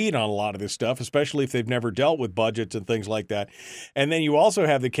to speed on a lot of this stuff, especially if they've never dealt with budgets and things like that. And then you also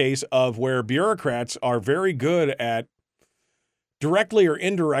have the case of where bureaucrats are very good at directly or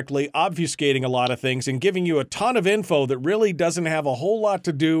indirectly obfuscating a lot of things and giving you a ton of info that really doesn't have a whole lot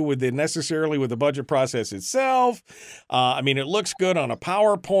to do with necessarily with the budget process itself. It looks good on a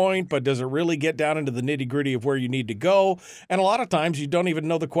PowerPoint, but does it really get down into the nitty-gritty of where you need to go? And a lot of times you don't even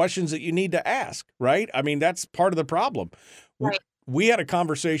know the questions that you need to ask, right? That's part of the problem. Right. We had a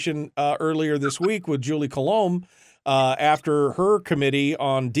conversation earlier this week with Julie Colomb after her committee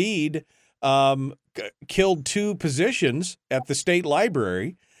on deed killed 2 positions at the state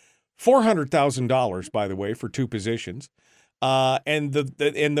library, $400,000, by the way, for 2 positions. And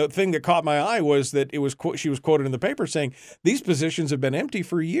the thing that caught my eye was that she was quoted in the paper saying these positions have been empty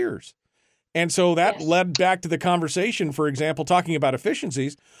for years. And so that led back to the conversation, for example, talking about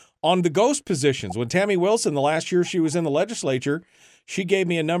efficiencies on the ghost positions. When Tammy Wilson, the last year she was in the legislature, she gave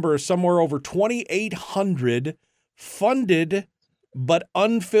me a number of somewhere over 2,800 funded but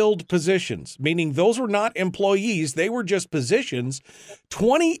unfilled positions, meaning those were not employees. They were just positions.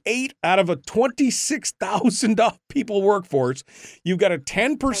 28 out of a 26,000 people workforce. You've got a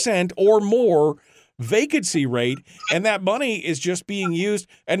 10% or more vacancy rate, and that money is just being used.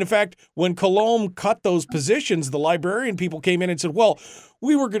 And in fact, when Colomb cut those positions, the librarian people came in and said, well,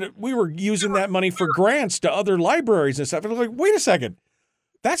 we were using that money for grants to other libraries and stuff. And I was like, wait a second.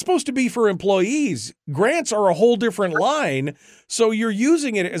 That's supposed to be for employees. Grants are a whole different line. So you're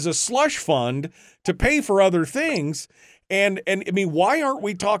using it as a slush fund to pay for other things. And I mean, why aren't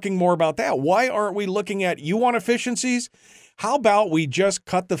we talking more about that? Why aren't we looking at, you want efficiencies? How about we just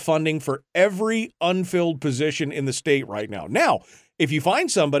cut the funding for every unfilled position in the state right now? Now, if you find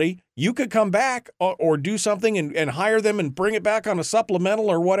somebody, you could come back or do something and hire them and bring it back on a supplemental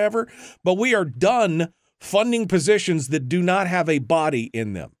or whatever. But we are done funding positions that do not have a body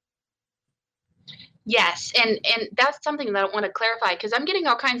in them. Yes, and that's something that I want to clarify, because I'm getting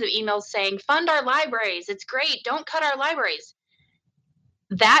all kinds of emails saying, fund our libraries. It's great. Don't cut our libraries.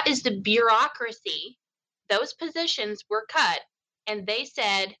 That is the bureaucracy. Those positions were cut, and they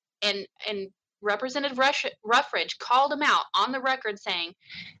said, and Representative Ruffridge called them out on the record saying,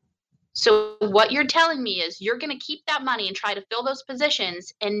 so what you're telling me is you're going to keep that money and try to fill those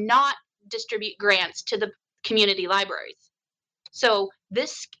positions and not distribute grants to the community libraries. So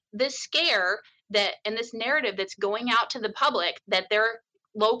this scare that, and this narrative that's going out to the public that their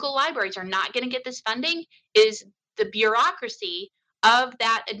local libraries are not going to get this funding is the bureaucracy of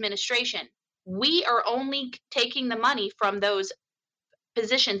that administration. We are only taking the money from those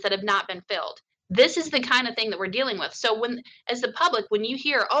positions that have not been filled. This is the kind of thing that we're dealing with. So when, as the public, when you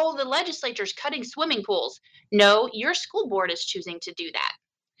hear, oh, the legislature's cutting swimming pools, no, your school board is choosing to do that.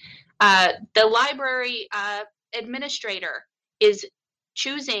 The library administrator is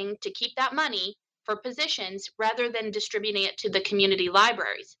choosing to keep that money for positions rather than distributing it to the community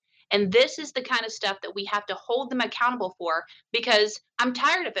libraries. And this is the kind of stuff that we have to hold them accountable for, because I'm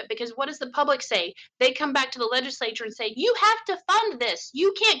tired of it. Because what does the public say? They come back to the legislature and say, you have to fund this.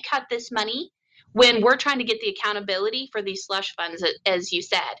 You can't cut this money, when we're trying to get the accountability for these slush funds, as you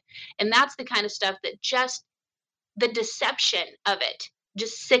said. And that's the kind of stuff that just, the deception of it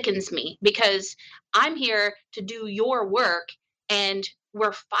just sickens me, because I'm here to do your work, and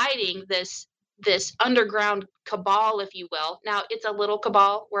we're fighting this underground cabal, if you will. Now, it's a little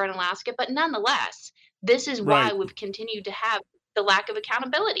cabal. We're in Alaska, but nonetheless, this is why we've continued to have the lack of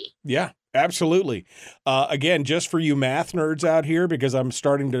accountability. Yeah, absolutely. Again, just for you math nerds out here, because I'm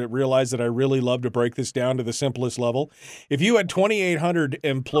starting to realize that I really love to break this down to the simplest level. If you had 2,800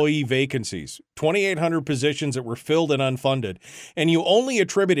 employee vacancies, 2,800 positions that were filled and unfunded, and you only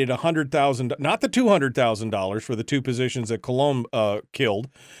attributed $100,000, not the $200,000 for the 2 positions that Colomb killed,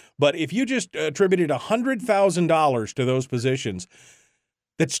 but if you just attributed $100,000 to those positions,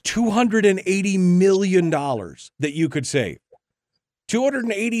 that's $280 million that you could save.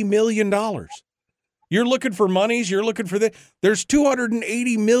 $280 million. You're looking for monies. You're looking for there's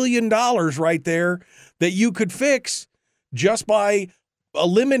 $280 million right there that you could fix just by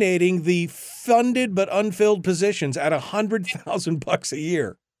eliminating the funded but unfilled positions at $100,000 a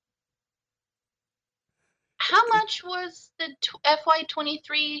year. How much was the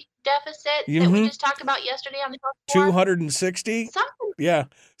FY23 deficit that we just talked about yesterday on the show? 260. Something. Yeah.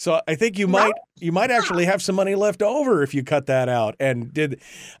 So I think you might actually have some money left over if you cut that out. And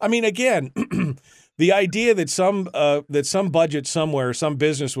again, the idea that some budget somewhere, some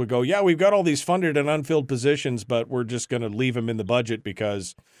business would go, yeah, we've got all these funded and unfilled positions, but we're just going to leave them in the budget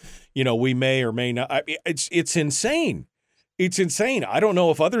because, we may or may not. It's insane. It's insane. I don't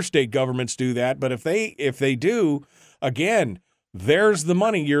know if other state governments do that, but if they do, again, there's the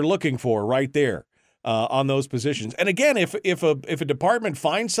money you're looking for right there on those positions. And again, if a department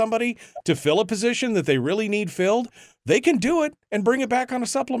finds somebody to fill a position that they really need filled, they can do it and bring it back on a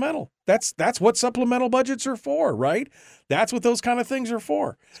supplemental. That's what supplemental budgets are for, right? That's what those kind of things are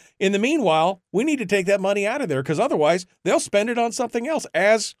for. In the meanwhile, we need to take that money out of there, because otherwise they'll spend it on something else,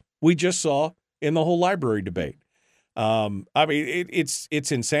 as we just saw in the whole library debate. It's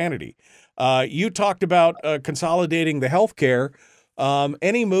insanity. You talked about consolidating the health care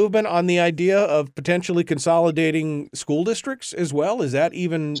Any movement on the idea of potentially consolidating school districts as well? Is that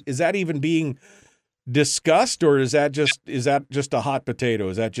even being discussed, or is that just a hot potato?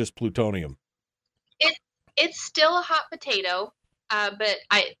 Is that just plutonium? It's still a hot potato, but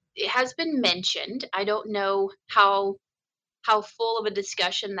it has been mentioned. I don't know how full of a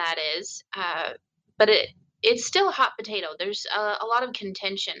discussion that is, but it's still a hot potato. There's a lot of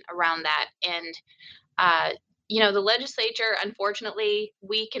contention around that, and the legislature, unfortunately,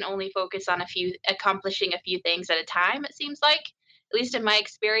 we can only focus on accomplishing a few things at a time. It seems like, at least in my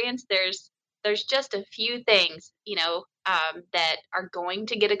experience, there's just a few things, that are going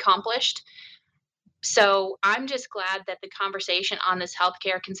to get accomplished. So I'm just glad that the conversation on this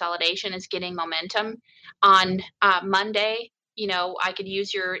healthcare consolidation is getting momentum. On Monday, I could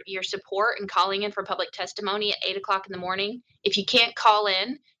use your support in calling in for public testimony at 8:00 in the morning. If you can't call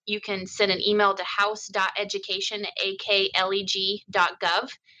in, you can send an email to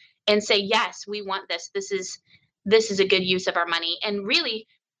house.education@akleg.gov and say, yes, we want this. This is a good use of our money. And really,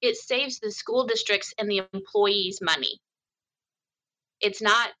 it saves the school districts and the employees money. It's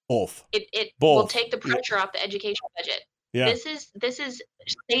not both. It Both. will take the pressure off the education budget. Yeah. This is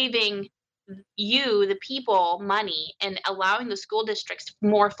saving you, the people, money, and allowing the school districts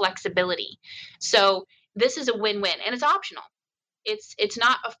more flexibility. So this is a win-win, and it's optional. It's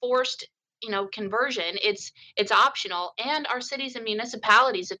not a forced, conversion. It's optional, and our cities and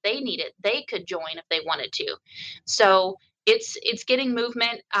municipalities, if they need it, they could join if they wanted to. So it's getting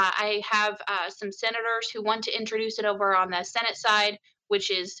movement. I have some senators who want to introduce it over on the Senate side, which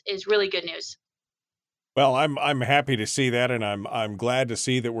is really good news. Well, I'm happy to see that, and I'm glad to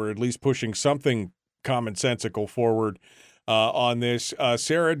see that we're at least pushing something commonsensical forward on this.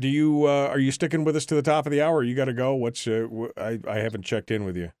 Sarah, are you sticking with us to the top of the hour? You got to go. I haven't checked in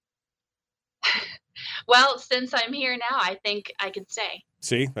with you. Well, since I'm here now, I think I could say.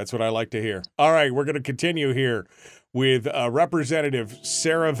 See, that's what I like to hear. All right, we're going to continue here with Representative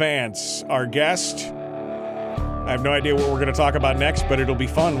Sarah Vance, our guest. I have no idea what we're going to talk about next, but it'll be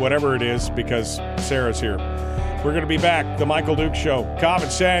fun, whatever it is, because Sarah's here. We're going to be back. The Michael Duke Show.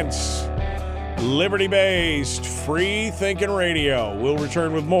 Common sense, liberty-based, free-thinking radio. We'll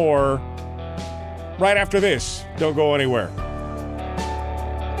return with more right after this. Don't go anywhere.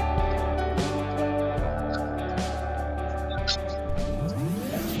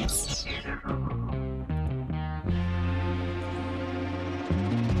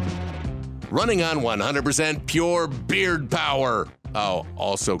 Running on 100% pure beard power. Oh,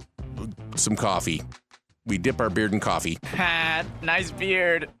 also some coffee. We dip our beard in coffee. Ha, nice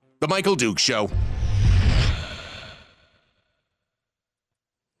beard. The Michael Duke Show.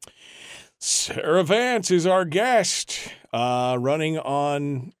 Sarah Vance is our guest, running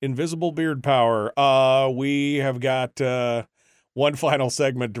on invisible beard power. We have got one final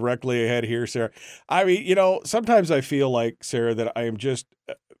segment directly ahead here, Sarah. I mean, sometimes I feel like, Sarah, that I am just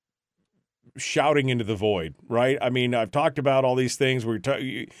shouting into the void, right? I mean, I've talked about all these things.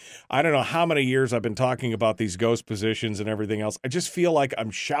 I don't know how many years I've been talking about these ghost positions and everything else. I just feel like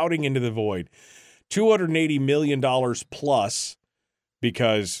I'm shouting into the void. $280 million plus,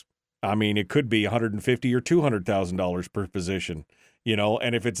 because, I mean, it could be $150,000 or $200,000 per position,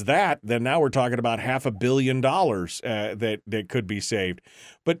 and if it's that, then now we're talking about $500 million that could be saved.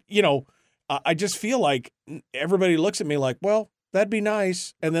 But, I just feel like everybody looks at me like, well, that'd be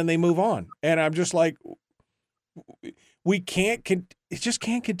nice, and then they move on. And I'm just like, it just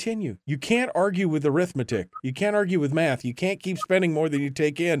can't continue. You can't argue with arithmetic. You can't argue with math. You can't keep spending more than you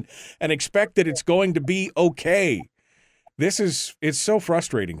take in and expect that it's going to be okay. It's so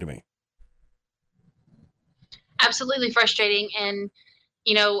frustrating to me. Absolutely frustrating. And,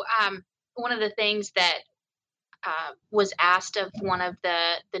 one of the things that was asked of one of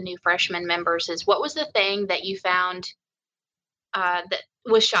the new freshman members is, what was the thing that you found that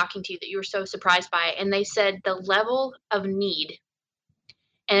was shocking to you, that you were so surprised by? And they said the level of need,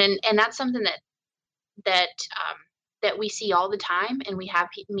 and that's something that we see all the time, and we have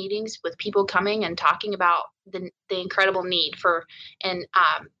meetings with people coming and talking about the incredible need for, and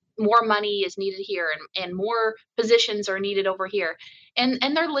more money is needed here, and more positions are needed over here, and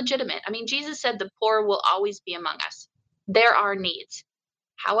they're legitimate. I mean, Jesus said the poor will always be among us. There are needs.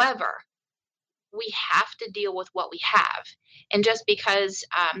 However, we have to deal with what we have. And just because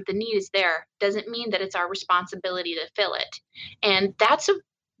the need is there doesn't mean that it's our responsibility to fill it. And that's an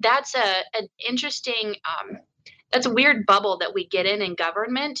interesting, that's a weird bubble that we get in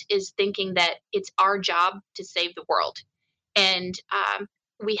government, is thinking that it's our job to save the world. And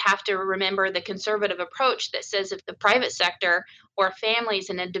we have to remember the conservative approach that says if the private sector or families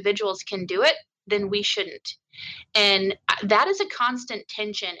and individuals can do it, then we shouldn't. And that is a constant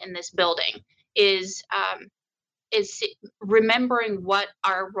tension in this building, is remembering what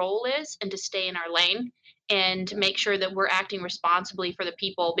our role is and to stay in our lane and make sure that we're acting responsibly for the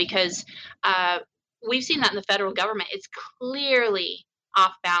people, because we've seen that in the federal government. It's clearly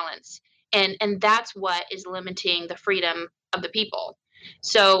off balance, and that's what is limiting the freedom of the people.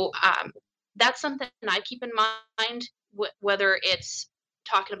 So that's something I keep in mind, whether it's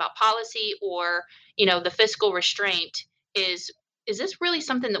talking about policy or the fiscal restraint. Is this really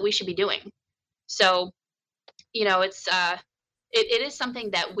something that we should be doing? So it's it is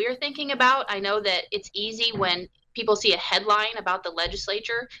something that we're thinking about. I know that it's easy when people see a headline about the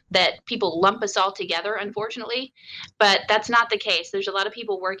legislature that people lump us all together, unfortunately, but that's not the case. There's a lot of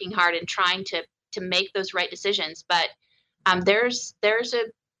people working hard and trying to make those right decisions, but there's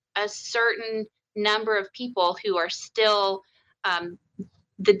a certain number of people who are still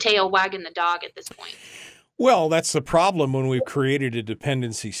the tail wagging the dog at this point. Well, that's the problem when we've created a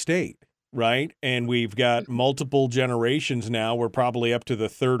dependency state, right? And we've got multiple generations now. We're probably up to the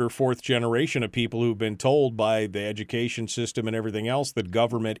third or fourth generation of people who've been told by the education system and everything else that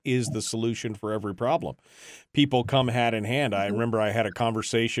government is the solution for every problem. People come hand in hand. I remember I had a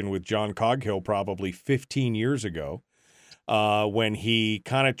conversation with John Coghill probably 15 years ago when he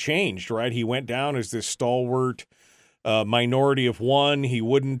kind of changed, right? He went down as this stalwart minority of one. He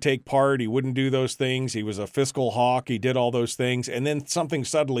wouldn't take part. He wouldn't do those things. He was a fiscal hawk. He did all those things. And then something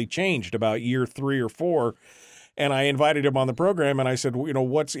suddenly changed about year 3 or 4. And I invited him on the program and I said,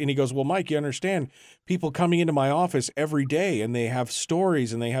 and he goes, well, Mike, you understand, people coming into my office every day and they have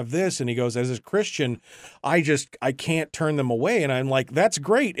stories and they have this. And he goes, as a Christian, I can't turn them away. And I'm like, that's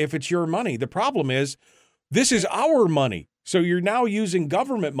great if it's your money. The problem is, this is our money. So you're now using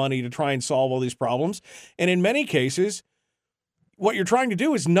government money to try and solve all these problems. And in many cases, what you're trying to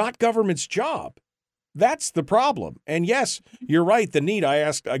do is not government's job. That's the problem. And yes, you're right. The need, I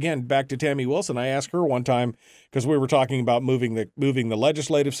asked, again, back to Tammy Wilson, I asked her one time, because we were talking about moving the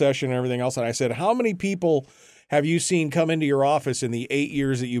legislative session and everything else. And I said, how many people have you seen come into your office in the 8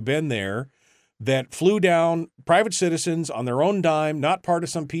 years that you've been there that flew down, private citizens on their own dime, not part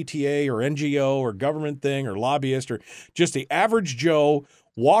of some PTA or NGO or government thing or lobbyist, or just the average Joe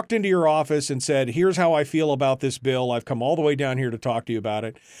walked into your office and said, here's how I feel about this bill. I've come all the way down here to talk to you about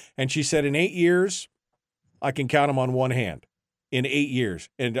it. And she said, in 8 years, I can count them on one hand. In 8 years.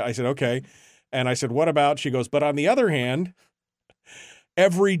 And I said, okay. And I said, what about? She goes, but on the other hand,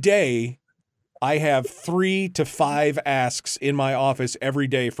 every day, I have 3 to 5 asks in my office every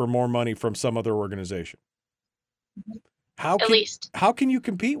day for more money from some other organization. How can you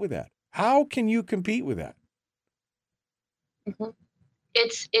compete with that? How can you compete with that?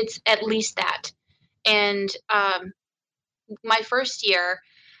 It's at least that. And my first year,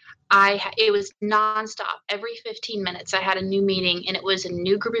 it was nonstop. Every 15 minutes, I had a new meeting, and it was a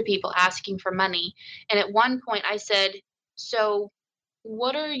new group of people asking for money. And at one point, I said, "So,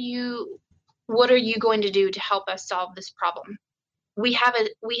 what are you going to do to help us solve this problem? We have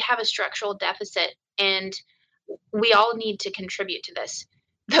a structural deficit, and we all need to contribute to this."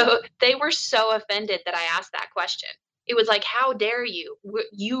 Though they were so offended that I asked that question. It was like, how dare you?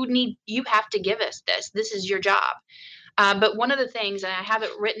 You have to give us this. This is your job. But one of the things, and I have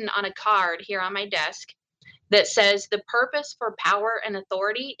it written on a card here on my desk, that says the purpose for power and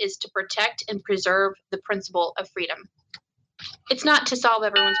authority is to protect and preserve the principle of freedom. It's not to solve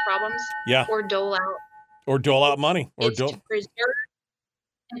everyone's problems, or dole out money, it's to preserve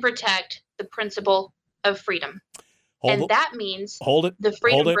and protect the principle of freedom. That means the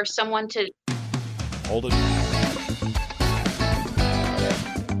freedom for someone to hold it.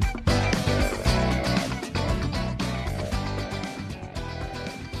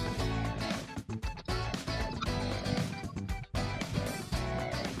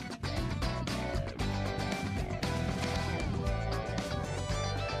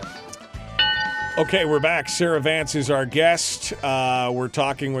 Okay, we're back. Sarah Vance is our guest. We're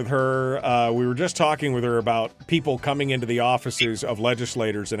talking with her. We were just talking with her about people coming into the offices of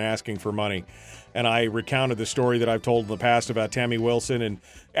legislators and asking for money. And I recounted the story that I've told in the past about Tammy Wilson and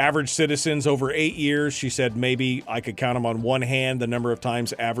average citizens over 8 years. She said maybe I could count them on one hand the number of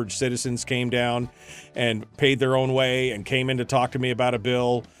times average citizens came down and paid their own way and came in to talk to me about a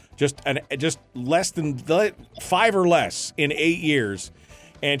bill. Just less than 5 or less in 8 years.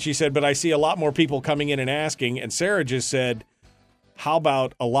 And she said, but I see a lot more people coming in and asking. And Sarah just said, how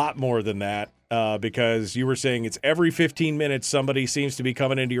about a lot more than that? Because you were saying it's every 15 minutes somebody seems to be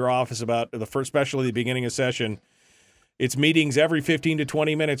coming into your office about especially the beginning of session. It's meetings every 15 to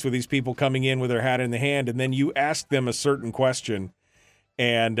 20 minutes with these people coming in with their hat in the hand. And then you ask them a certain question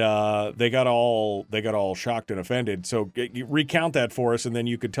and they got all shocked and offended. So you recount that for us, and then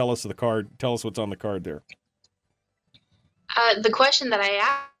you could tell us what's on the card there. The question that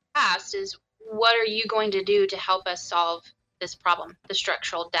I asked is, what are you going to do to help us solve this problem, the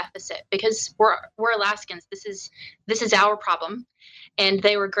structural deficit? Because we're Alaskans. This is our problem, and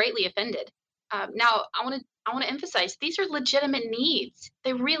they were greatly offended. Now, I want to emphasize, these are legitimate needs.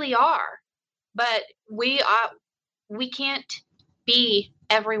 They really are, but we can't be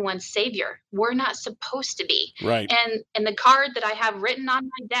everyone's savior. We're not supposed to be. Right. And the card that I have written on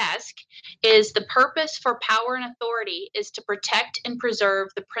my desk is, the purpose for power and authority is to protect and preserve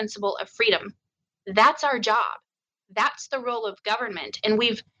the principle of freedom. That's our job. That's the role of government. And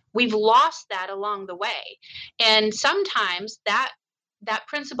we've lost that along the way. And sometimes that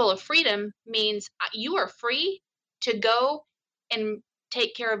principle of freedom means you are free to go and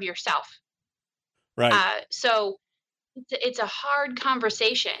take care of yourself. Right. So it's a hard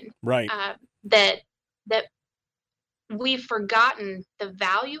conversation. Right. That we've forgotten the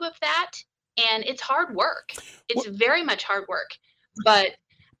value of that, and it's hard work. It's very much hard work. But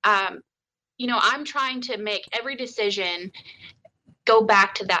I'm trying to make every decision go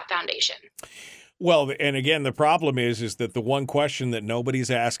back to that foundation. Well, and again, the problem is that the one question that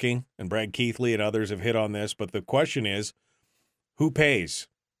nobody's asking, and Brad Keithley and others have hit on this, but the question is, who pays,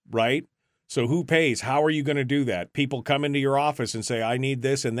 right? So who pays? How are you going to do that? People come into your office and say, I need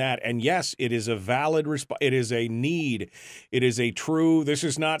this and that. And yes, it is a valid response. It is a need. It is this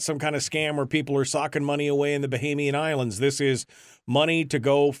is not some kind of scam where people are socking money away in the Bahamian Islands. This is money to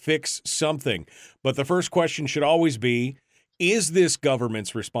go fix something. But the first question should always be, is this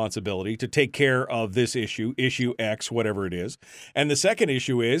government's responsibility to take care of this issue X, whatever it is? And the second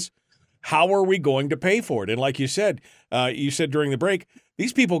issue is, how are we going to pay for it? And like you said during the break,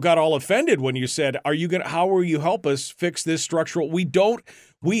 these people got all offended when you said, how will you help us fix this structural?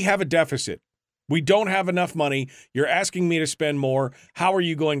 We have a deficit. We don't have enough money. You're asking me to spend more. How are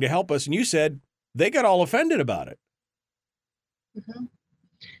you going to help us? And you said they got all offended about it. Mm-hmm.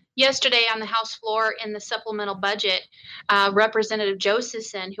 Yesterday on the House floor in the supplemental budget, Representative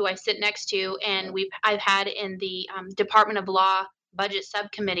Josephson, who I sit next to, and I've had in the Department of Law budget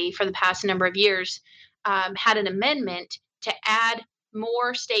subcommittee for the past number of years, had an amendment to add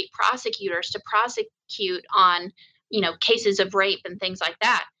more state prosecutors to prosecute on, cases of rape and things like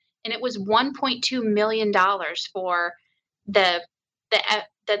that. And it was $1.2 million for the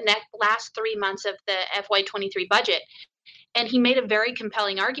last 3 months of the FY23 budget. And he made a very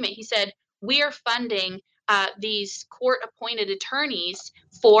compelling argument. He said, we are funding these court-appointed attorneys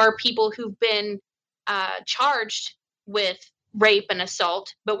for people who've been charged with rape and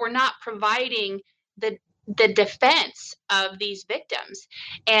assault, but we're not providing the defense of these victims.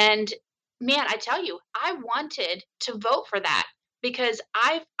 And man, I tell you, I wanted to vote for that because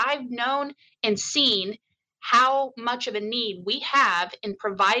I've known and seen how much of a need we have in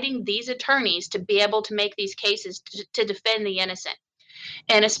providing these attorneys to be able to make these cases to defend the innocent.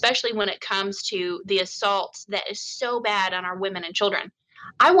 And especially when it comes to the assaults that is so bad on our women and children.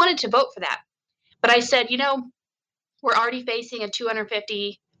 I wanted to vote for that. But I said, we're already facing a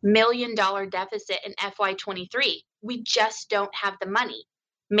 $250 million deficit in FY23. We just don't have the money.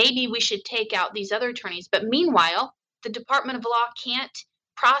 Maybe we should take out these other attorneys. But meanwhile, the Department of Law can't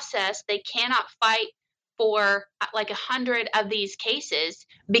process, they cannot fight for like 100 of these cases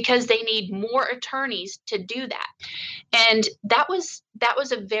because they need more attorneys to do that. And that was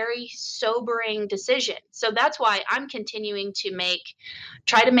a very sobering decision. So that's why I'm continuing to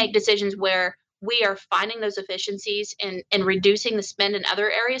try to make decisions where we are finding those efficiencies and reducing the spend in other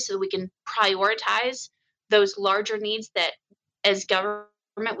areas so that we can prioritize those larger needs that as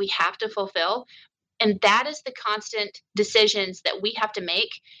government we have to fulfill. And that is the constant decisions that we have to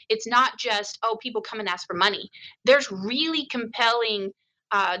make. It's not just, people come and ask for money. There's really compelling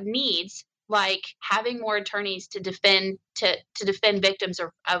needs, like having more attorneys to defend victims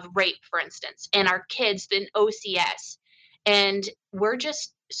of rape, for instance, and our kids in OCS. And we're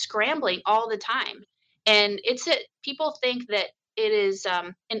just scrambling all the time. And people think that it is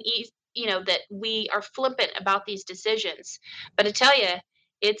an easy, that we are flippant about these decisions. But I tell you,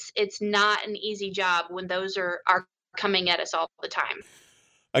 it's not an easy job when those are coming at us all the time.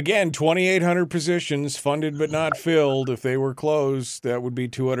 Again, 2,800 positions funded but not filled. If they were closed, that would be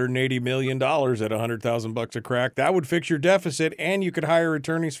 $280 million at $100,000 a crack. That would fix your deficit, and you could hire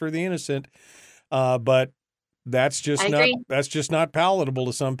attorneys for the innocent. But that's just not palatable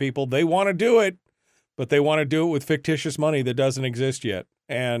to some people. They want to do it, but they want to do it with fictitious money that doesn't exist yet,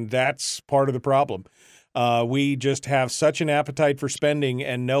 and that's part of the problem. We just have such an appetite for spending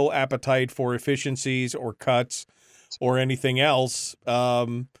and no appetite for efficiencies or cuts or anything else.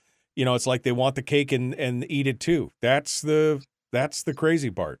 It's like they want the cake and eat it too. That's the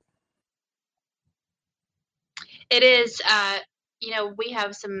crazy part. It is. We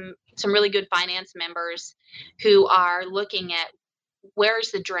have some really good finance members who are looking at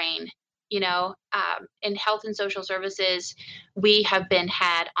where's the drain. In health and social services, we have been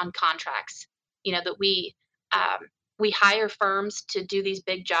had on contracts. That we hire firms to do these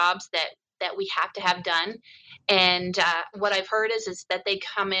big jobs that we have to have done. And what I've heard is that they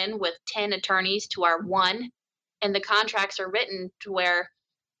come in with 10 attorneys to our one, and the contracts are written to where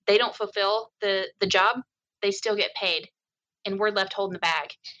they don't fulfill the job, they still get paid, and we're left holding the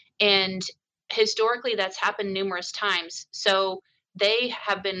bag. And historically, that's happened numerous times. So they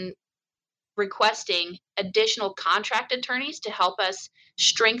have been requesting additional contract attorneys to help us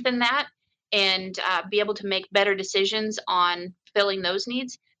strengthen that and be able to make better decisions on filling those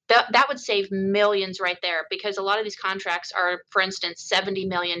needs. That would save millions right there, because a lot of these contracts are, for instance, $70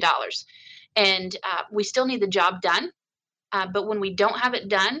 million. And we still need the job done. But when we don't have it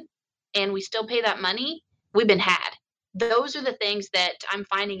done and we still pay that money, we've been had. Those are the things that I'm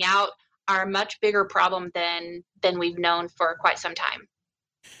finding out are a much bigger problem than we've known for quite some time.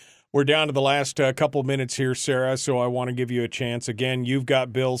 We're down to the last couple minutes here, Sarah, so I want to give you a chance. Again, you've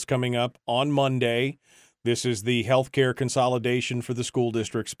got bills coming up on Monday. This is the healthcare consolidation for the school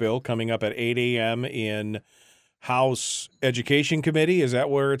districts bill coming up at 8 a.m. in House Education Committee. Is that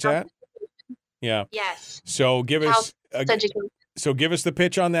where it's at? Yeah. Yes. So give us the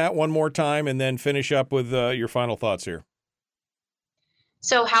pitch on that one more time, and then finish up with your final thoughts here.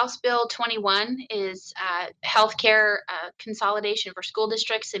 So House Bill 21 is healthcare consolidation for school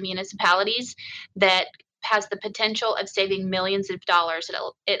districts and municipalities that has the potential of saving millions of dollars.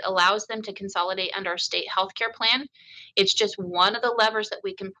 It allows them to consolidate under a state healthcare plan. It's just one of the levers that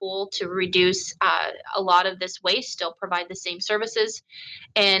we can pull to reduce a lot of this waste, still provide the same services.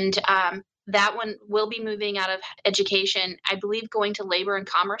 And that one will be moving out of education, I believe, going to labor and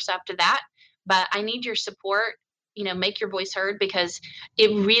commerce after that. But I need your support. Make your voice heard, because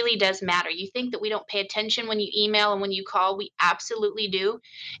it really does matter. You think that we don't pay attention when you email and when you call. We absolutely do.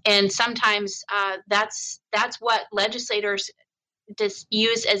 And sometimes that's what legislators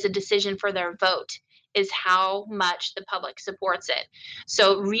use as a decision for their vote, is how much the public supports it.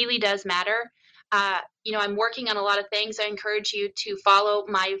 So it really does matter. I'm working on a lot of things. I encourage you to follow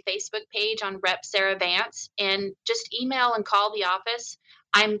my Facebook page on Rep Sarah Vance, and just email and call the office.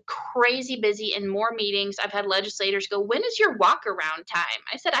 I'm crazy busy in more meetings. I've had legislators go, "When is your walk around time?"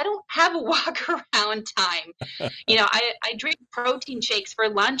 I said, "I don't have a walk around time." I drink protein shakes for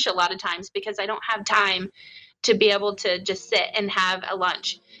lunch a lot of times because I don't have time to be able to just sit and have a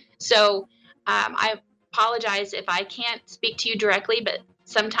lunch. So I apologize if I can't speak to you directly, but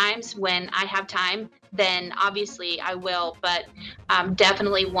sometimes when I have time, then obviously I will, but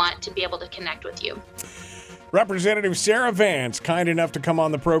definitely want to be able to connect with you. Representative Sarah Vance, kind enough to come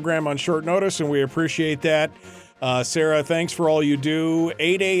on the program on short notice, and we appreciate that. Sarah, thanks for all you do.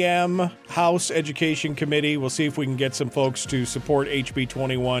 8 a.m. House Education Committee. We'll see if we can get some folks to support HB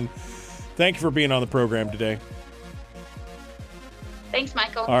 21. Thank you for being on the program today. Thanks,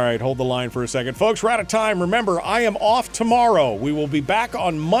 Michael. All right, hold the line for a second. Folks, we're out of time. Remember, I am off tomorrow. We will be back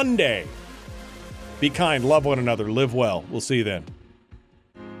on Monday. Be kind, love one another, live well. We'll see you then.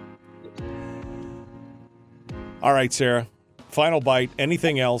 All right, Sarah, final bite.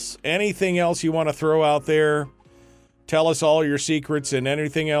 Anything else? Anything else you want to throw out there? Tell us all your secrets and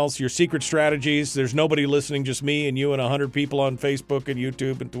anything else, your secret strategies. There's nobody listening, just me and you and 100 people on Facebook and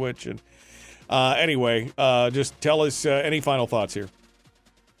YouTube and Twitch. And anyway, just tell us any final thoughts here.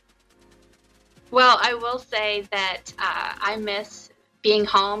 Well, I will say that I miss being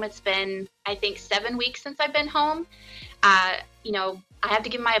home. It's been, I think, 7 weeks since I've been home. I have to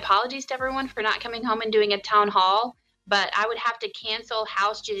give my apologies to everyone for not coming home and doing a town hall, but I would have to cancel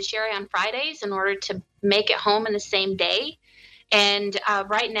House Judiciary on Fridays in order to make it home in the same day. And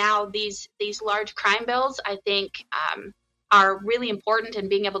right now, these large crime bills, I think, are really important, in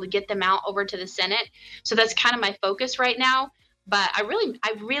being able to get them out over to the Senate. So that's kind of my focus right now. But I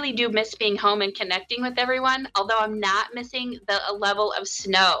really do miss being home and connecting with everyone, although I'm not missing the level of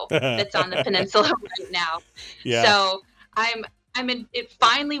snow that's on the peninsula right now. Yeah. So it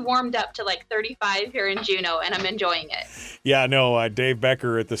finally warmed up to like 35 here in Juneau, and I'm enjoying it. Yeah, no, Dave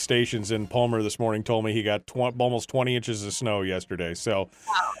Becker at the stations in Palmer this morning told me he got almost 20 inches of snow yesterday. So,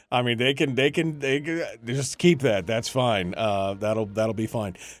 wow. I mean, they can just keep that. That's fine. That'll be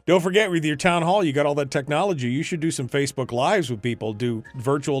fine. Don't forget, with your town hall, you got all that technology. You should do some Facebook Lives with people, do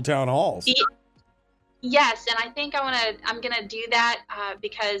virtual town halls. Yes, and I think I'm gonna do that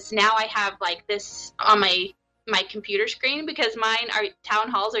because now I have like this on my my computer screen because town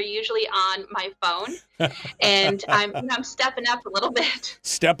halls are usually on my phone, and I'm stepping up a little bit.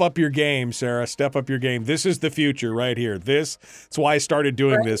 Step up your game, Sarah. Step up your game. This is the future right here. That's why I started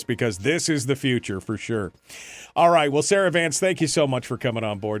doing this, because this is the future for sure. All right. Well, Sarah Vance, thank you so much for coming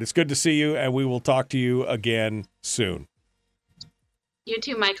on board. It's good to see you, and we will talk to you again soon. You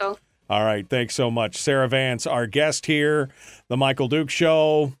too, Michael. All right. Thanks so much. Sarah Vance, our guest here, The Michael Duke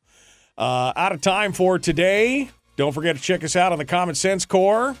Show. Out of time for today. Don't forget to check us out on the Common Sense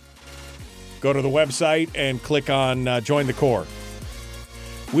Corps. Go to the website and click on Join the Corps.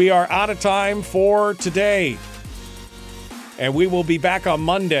 We are out of time for today, and we will be back on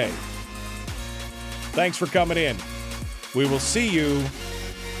Monday. Thanks for coming in. We will see you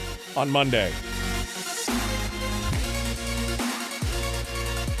on Monday.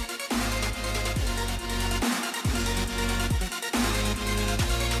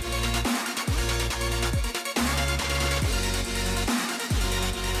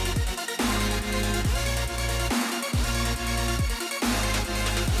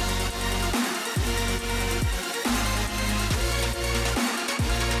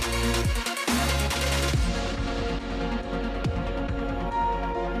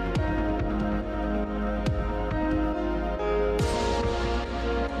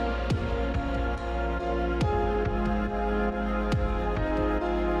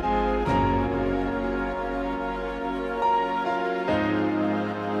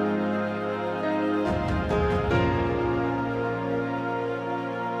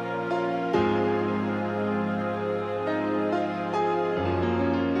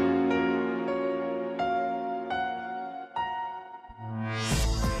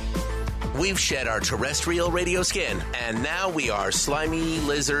 We've shed our terrestrial radio skin, and now we are slimy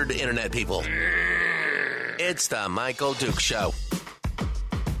lizard internet people. It's the Michael Duke Show.